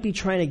might be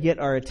trying to get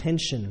our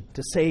attention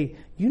to say,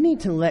 you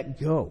need to let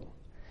go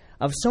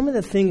of some of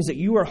the things that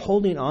you are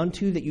holding on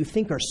to that you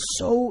think are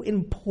so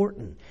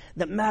important,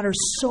 that matter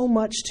so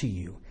much to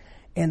you,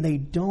 and they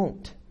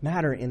don't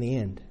matter in the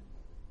end.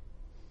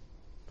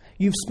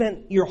 You've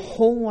spent your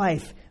whole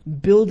life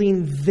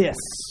building this,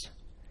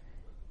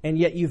 and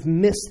yet you've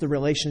missed the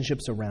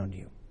relationships around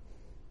you.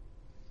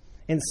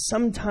 And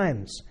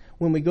sometimes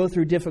when we go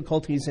through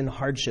difficulties and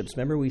hardships,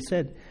 remember we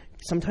said,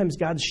 sometimes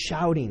God's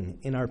shouting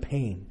in our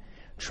pain,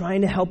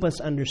 trying to help us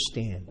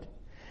understand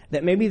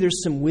that maybe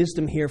there's some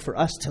wisdom here for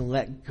us to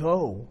let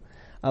go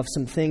of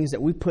some things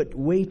that we put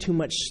way too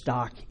much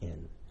stock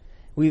in.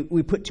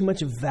 We put too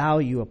much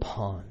value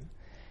upon,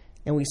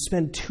 and we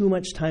spend too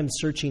much time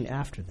searching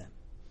after them.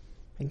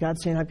 And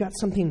God's saying, I've got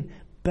something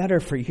better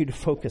for you to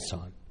focus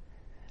on.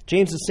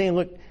 James is saying,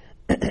 look,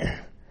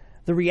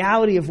 the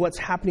reality of what's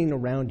happening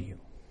around you.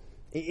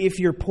 If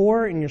you're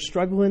poor and you're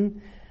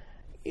struggling,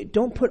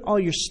 don't put all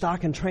your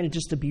stock in trying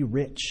to be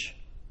rich.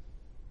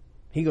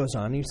 He goes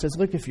on, he says,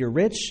 look, if you're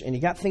rich and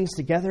you got things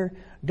together,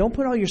 don't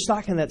put all your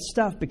stock in that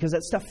stuff because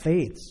that stuff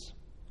fades.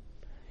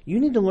 You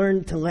need to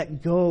learn to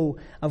let go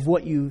of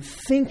what you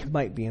think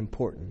might be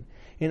important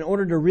in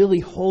order to really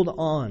hold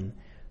on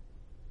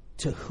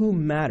to who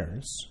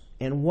matters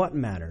and what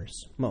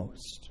matters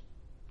most.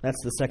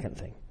 That's the second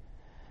thing.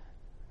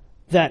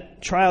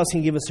 That trials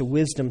can give us a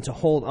wisdom to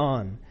hold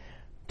on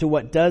to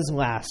what does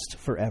last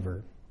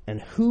forever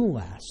and who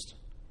lasts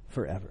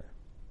forever.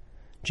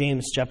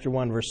 James chapter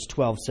 1, verse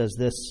 12 says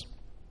this,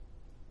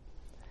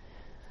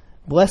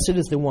 "Blessed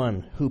is the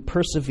one who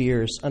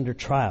perseveres under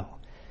trial,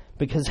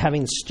 because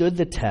having stood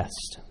the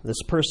test,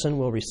 this person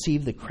will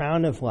receive the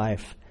crown of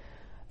life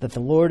that the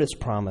Lord has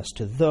promised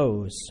to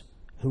those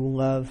who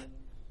love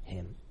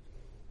him."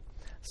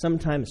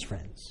 Sometimes,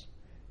 friends,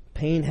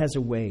 pain has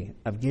a way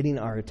of getting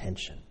our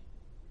attention.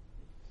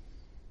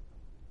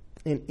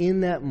 And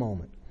in that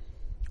moment,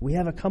 we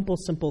have a couple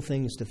simple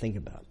things to think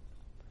about.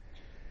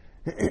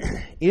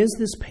 Is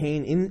this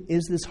pain,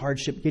 is this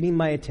hardship getting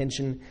my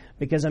attention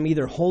because I'm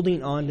either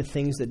holding on to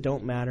things that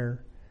don't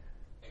matter?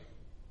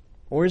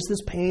 Or is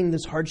this pain,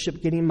 this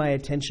hardship getting my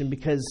attention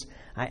because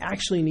I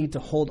actually need to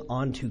hold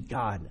on to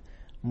God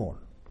more?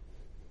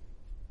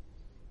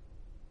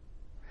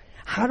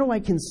 How do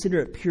I consider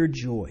it pure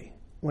joy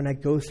when I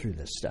go through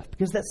this stuff?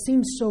 Because that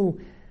seems so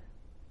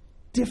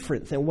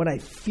different than what I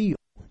feel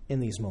in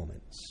these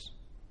moments.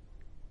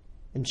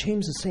 And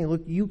James is saying,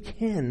 look, you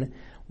can,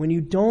 when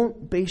you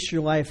don't base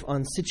your life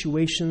on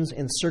situations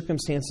and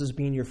circumstances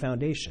being your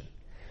foundation,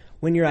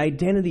 when your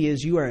identity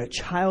is you are a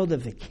child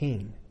of the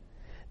King,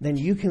 then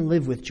you can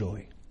live with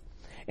joy.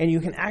 And you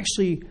can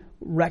actually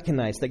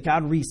recognize that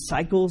God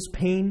recycles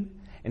pain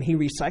and he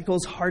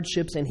recycles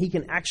hardships, and he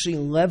can actually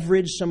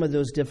leverage some of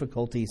those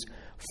difficulties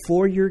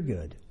for your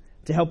good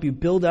to help you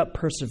build up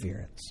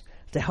perseverance,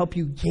 to help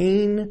you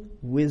gain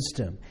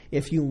wisdom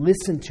if you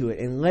listen to it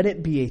and let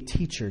it be a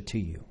teacher to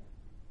you.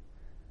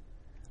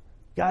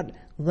 God,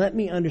 let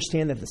me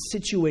understand that the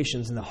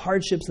situations and the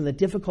hardships and the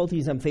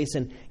difficulties I'm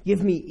facing,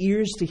 give me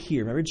ears to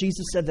hear. Remember,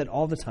 Jesus said that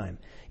all the time.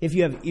 If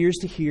you have ears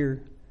to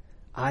hear,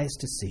 eyes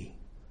to see.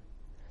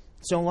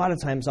 So a lot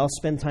of times I'll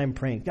spend time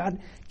praying, God,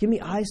 give me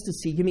eyes to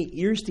see, give me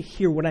ears to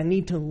hear what I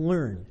need to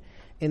learn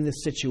in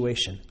this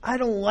situation. I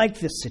don't like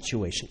this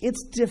situation.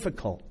 It's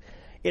difficult.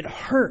 It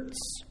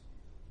hurts.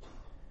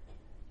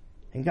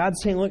 And God's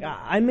saying, look,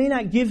 I may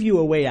not give you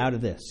a way out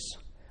of this,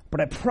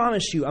 but I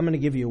promise you I'm going to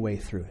give you a way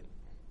through it.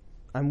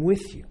 I'm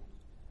with you.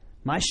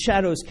 My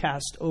shadow is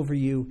cast over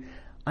you.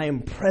 I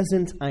am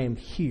present. I am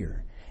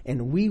here.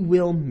 And we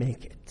will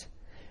make it.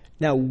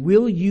 Now,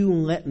 will you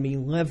let me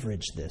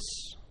leverage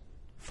this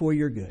for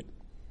your good?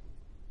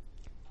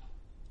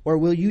 Or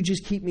will you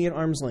just keep me at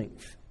arm's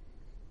length?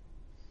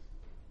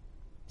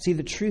 See,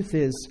 the truth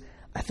is,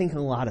 I think a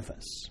lot of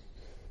us,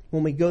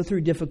 when we go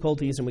through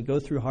difficulties and we go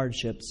through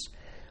hardships,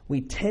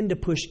 we tend to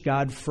push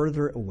God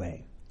further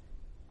away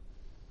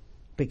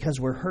because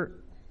we're hurt.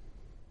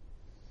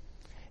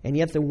 And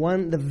yet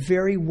the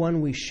very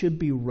one we should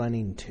be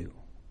running to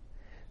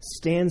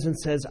stands and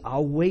says,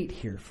 I'll wait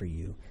here for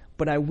you,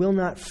 but I will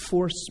not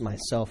force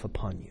myself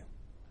upon you.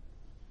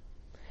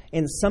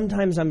 And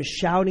sometimes I'm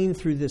shouting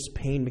through this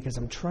pain because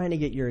I'm trying to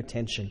get your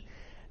attention,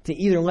 to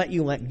either let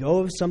you let go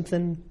of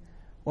something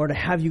or to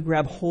have you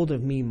grab hold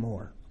of me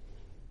more.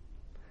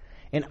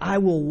 And I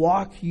will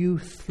walk you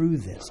through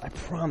this, I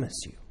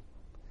promise you.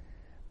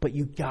 But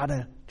you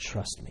gotta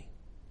trust me.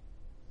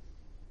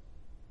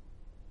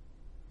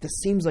 This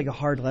seems like a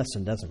hard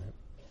lesson, doesn't it?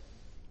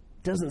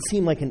 It doesn't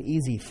seem like an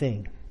easy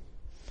thing.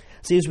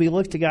 See, as we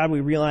look to God,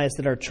 we realize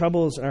that our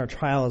troubles and our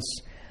trials,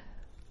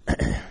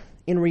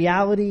 in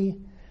reality,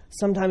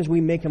 sometimes we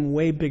make them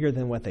way bigger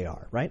than what they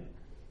are, right?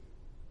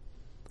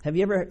 Have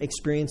you ever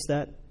experienced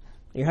that?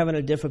 You're having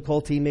a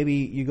difficulty, maybe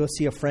you go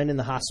see a friend in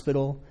the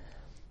hospital,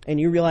 and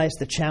you realize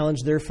the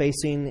challenge they're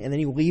facing, and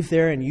then you leave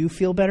there and you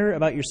feel better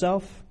about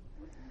yourself?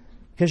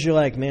 Because you're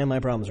like, man,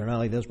 my problems are not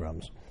like those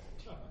problems,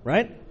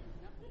 right?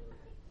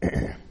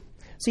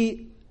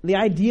 See, the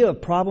idea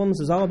of problems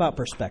is all about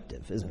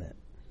perspective, isn't it?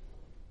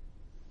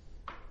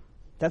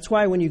 That's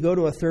why when you go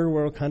to a third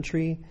world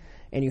country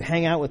and you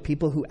hang out with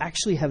people who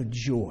actually have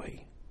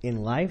joy in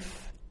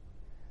life,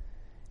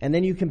 and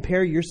then you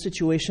compare your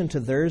situation to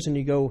theirs and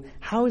you go,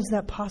 how is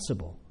that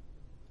possible?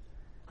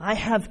 I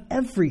have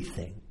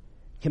everything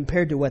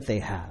compared to what they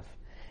have,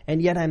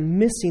 and yet I'm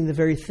missing the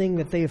very thing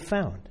that they have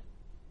found.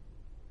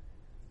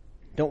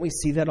 Don't we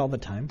see that all the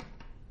time?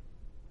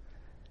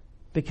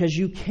 Because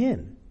you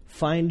can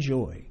find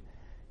joy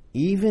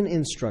even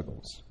in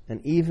struggles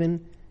and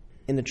even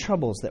in the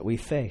troubles that we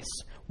face.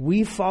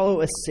 We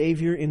follow a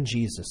Savior in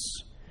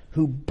Jesus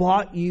who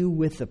bought you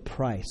with a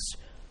price,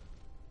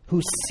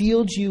 who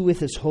sealed you with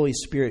His Holy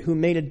Spirit, who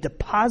made a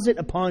deposit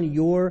upon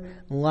your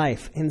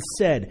life and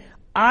said,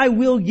 I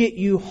will get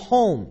you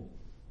home,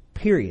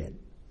 period.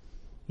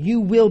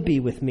 You will be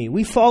with me.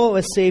 We follow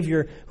a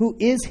Savior who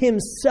is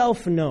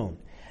Himself known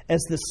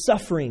as the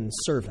suffering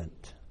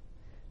servant.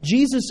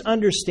 Jesus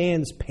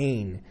understands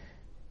pain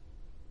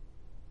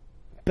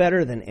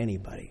better than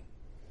anybody.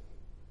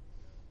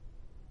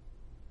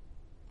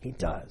 He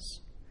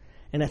does.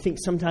 And I think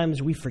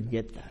sometimes we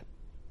forget that.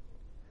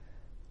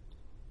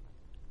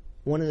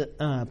 One of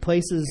the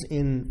places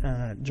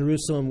in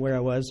Jerusalem where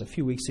I was a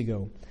few weeks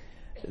ago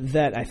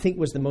that I think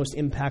was the most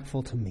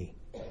impactful to me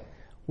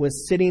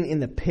was sitting in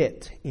the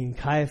pit in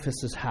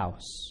Caiaphas'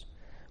 house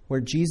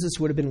where Jesus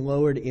would have been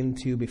lowered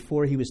into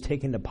before He was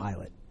taken to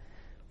Pilate.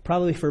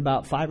 Probably for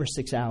about 5 or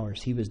 6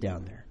 hours He was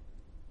down there.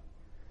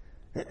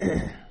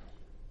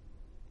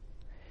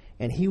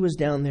 And He was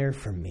down there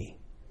for me.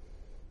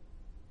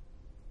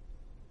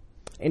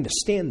 And to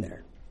stand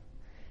there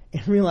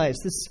and realize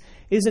this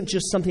isn't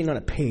just something on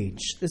a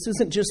page. This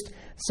isn't just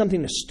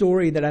something, a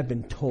story that I've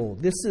been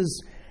told. This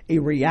is a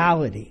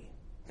reality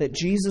that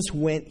Jesus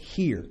went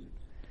here,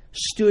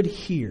 stood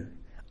here,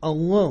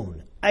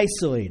 alone,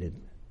 isolated,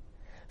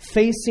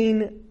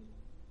 facing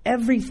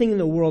everything in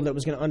the world that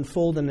was going to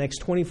unfold in the next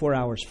 24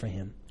 hours for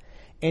Him.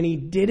 And He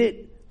did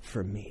it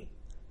for me.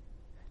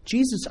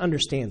 Jesus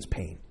understands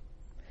pain.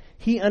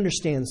 He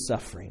understands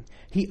suffering.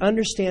 He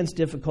understands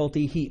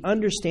difficulty. He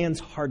understands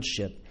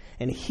hardship.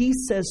 And He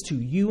says to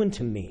you and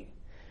to me,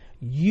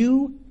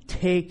 you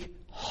take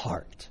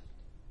heart.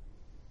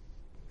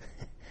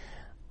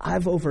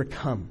 I've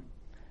overcome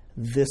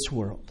this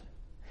world.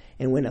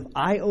 And when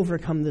I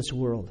overcome this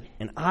world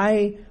and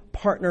I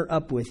partner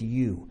up with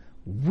you,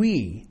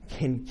 we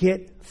can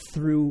get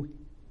through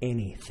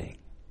anything.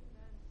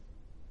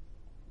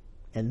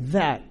 And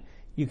that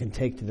you can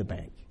take to the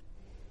bank.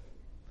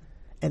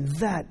 And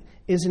that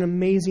is an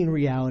amazing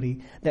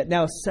reality that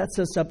now sets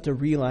us up to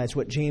realize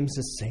what James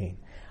is saying.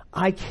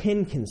 I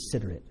can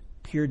consider it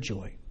pure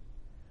joy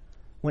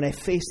when I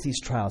face these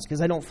trials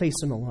because I don't face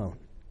them alone.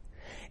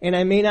 And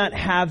I may not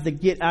have the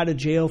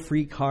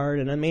get-out-of-jail-free card,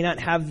 and I may not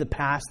have the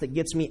past that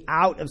gets me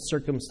out of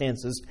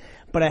circumstances,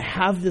 but I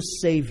have the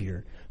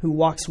Savior who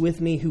walks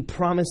with me, who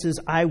promises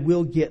I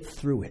will get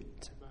through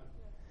it.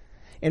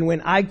 And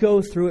when I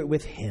go through it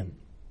with Him,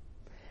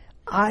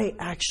 I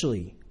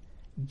actually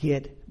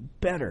get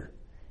better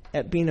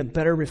at being a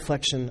better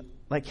reflection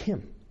like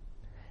Him.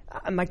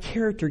 My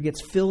character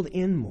gets filled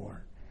in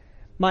more.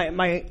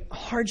 My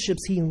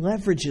hardships He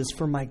leverages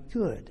for my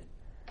good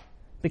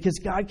because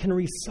God can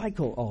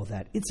recycle all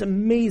that. It's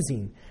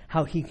amazing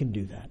how He can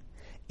do that.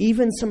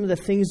 Even some of the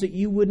things that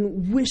you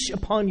wouldn't wish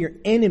upon your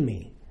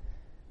enemy.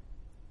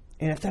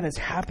 And if that has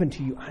happened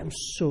to you, I'm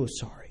so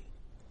sorry.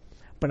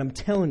 But I'm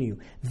telling you,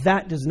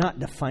 that does not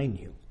define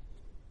you.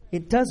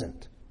 It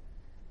doesn't.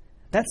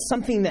 That's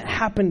something that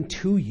happened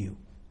to you.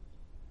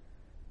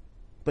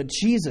 But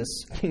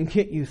Jesus can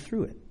get you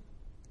through it.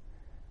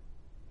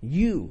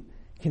 You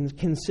can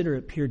consider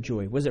it pure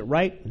joy. Was it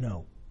right?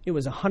 No. It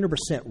was 100%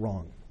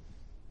 wrong.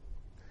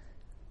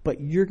 But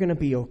you're going to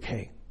be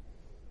okay.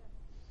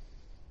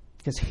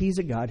 Because He's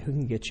a God who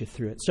can get you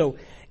through it. So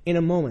in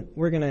a moment,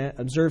 we're going to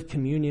observe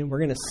communion. We're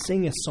going to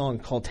sing a song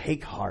called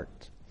Take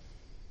Heart.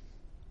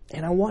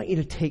 And I want you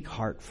to take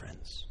heart,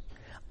 friends.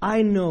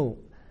 I know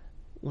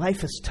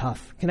life is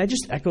tough. Can I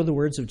just echo the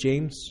words of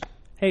James?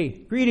 Hey,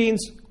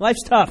 greetings.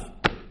 Life's tough.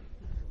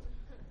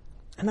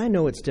 And I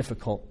know it's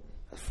difficult.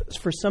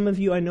 For some of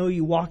you, I know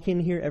you walk in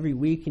here every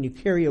week and you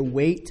carry a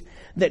weight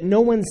that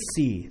no one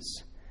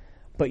sees,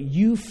 but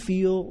you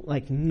feel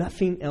like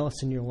nothing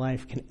else in your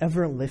life can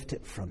ever lift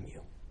it from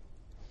you.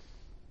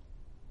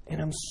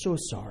 And I'm so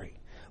sorry.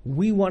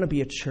 We want to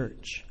be a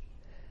church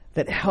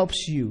that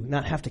helps you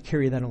not have to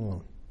carry that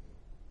alone.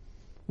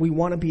 We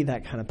want to be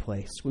that kind of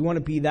place. We want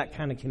to be that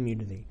kind of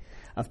community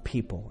of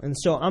people. And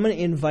so I'm going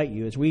to invite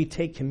you as we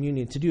take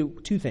communion to do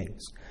two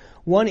things.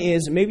 One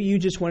is maybe you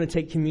just want to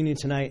take communion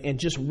tonight and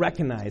just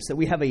recognize that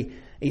we have a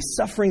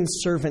suffering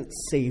servant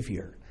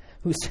Savior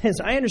who says,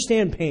 I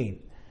understand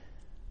pain.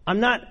 I'm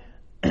not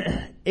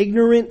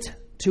ignorant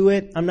to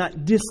it. I'm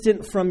not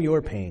distant from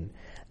your pain.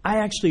 I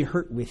actually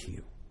hurt with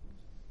you.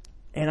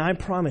 And I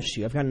promise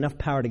you, I've got enough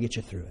power to get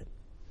you through it.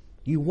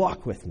 You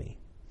walk with me.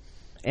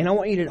 And I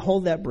want you to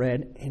hold that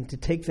bread and to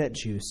take that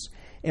juice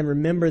and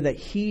remember that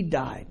He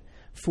died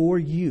for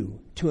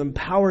you, to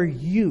empower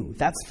you.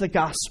 That's the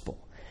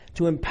gospel.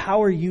 To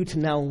empower you to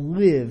now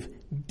live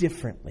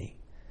differently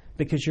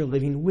because you're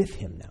living with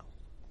him now.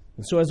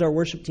 And so as our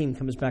worship team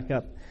comes back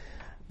up,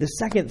 the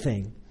second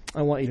thing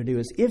I want you to do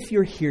is if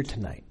you're here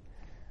tonight,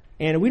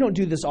 and we don't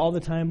do this all the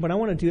time, but I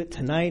want to do it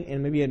tonight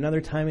and maybe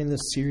another time in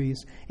this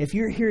series. If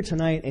you're here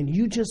tonight and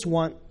you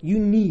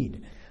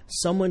need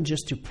someone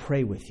just to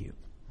pray with you.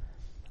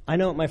 I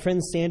know my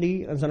friend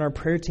Sandy is on our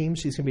prayer team.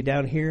 She's going to be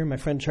down here. My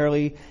friend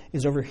Charlie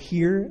is over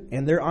here,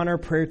 and they're on our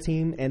prayer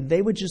team, and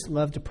they would just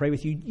love to pray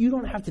with you. You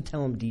don't have to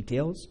tell them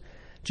details.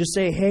 Just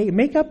say, hey,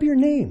 make up your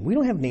name. We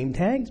don't have name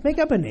tags. Make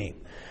up a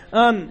name.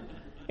 And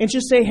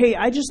just say, hey,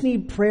 I just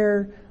need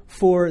prayer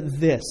for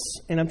this,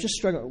 and I'm just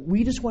struggling.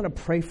 We just want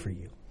to pray for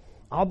you.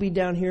 I'll be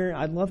down here.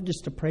 I'd love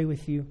just to pray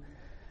with you.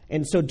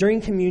 And so during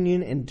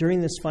communion and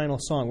during this final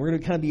song, we're going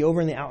to kind of be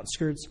over in the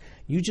outskirts.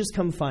 You just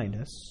come find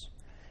us.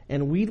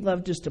 And we'd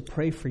love just to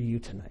pray for you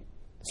tonight.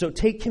 So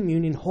take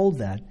communion, hold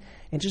that,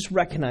 and just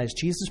recognize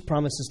Jesus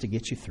promises to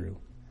get you through.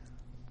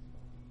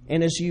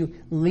 And as you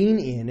lean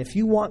in, if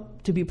you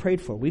want to be prayed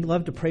for, we'd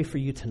love to pray for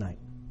you tonight.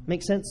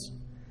 Make sense?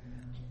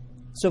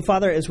 So,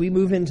 Father, as we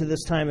move into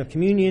this time of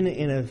communion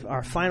and of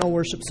our final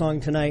worship song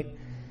tonight,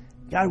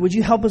 God, would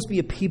you help us be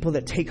a people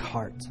that take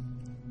heart,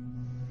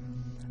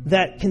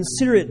 that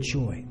consider it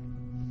joy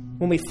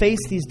when we face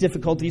these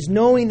difficulties,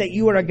 knowing that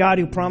you are a God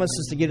who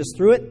promises to get us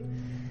through it.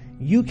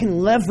 You can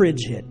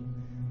leverage it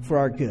for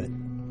our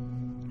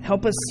good.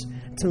 Help us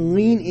to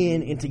lean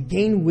in and to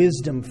gain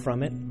wisdom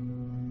from it.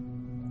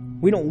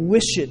 We don't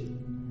wish it,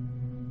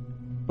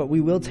 but we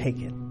will take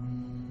it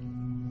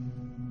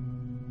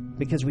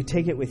because we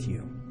take it with you.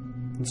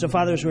 And so,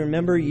 Father, as we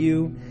remember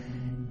you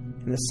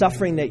and the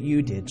suffering that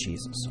you did,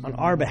 Jesus, on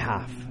our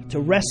behalf, to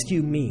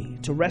rescue me,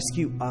 to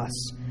rescue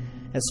us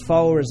as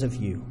followers of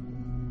you,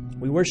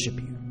 we worship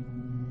you.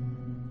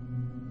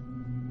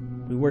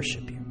 We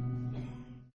worship you.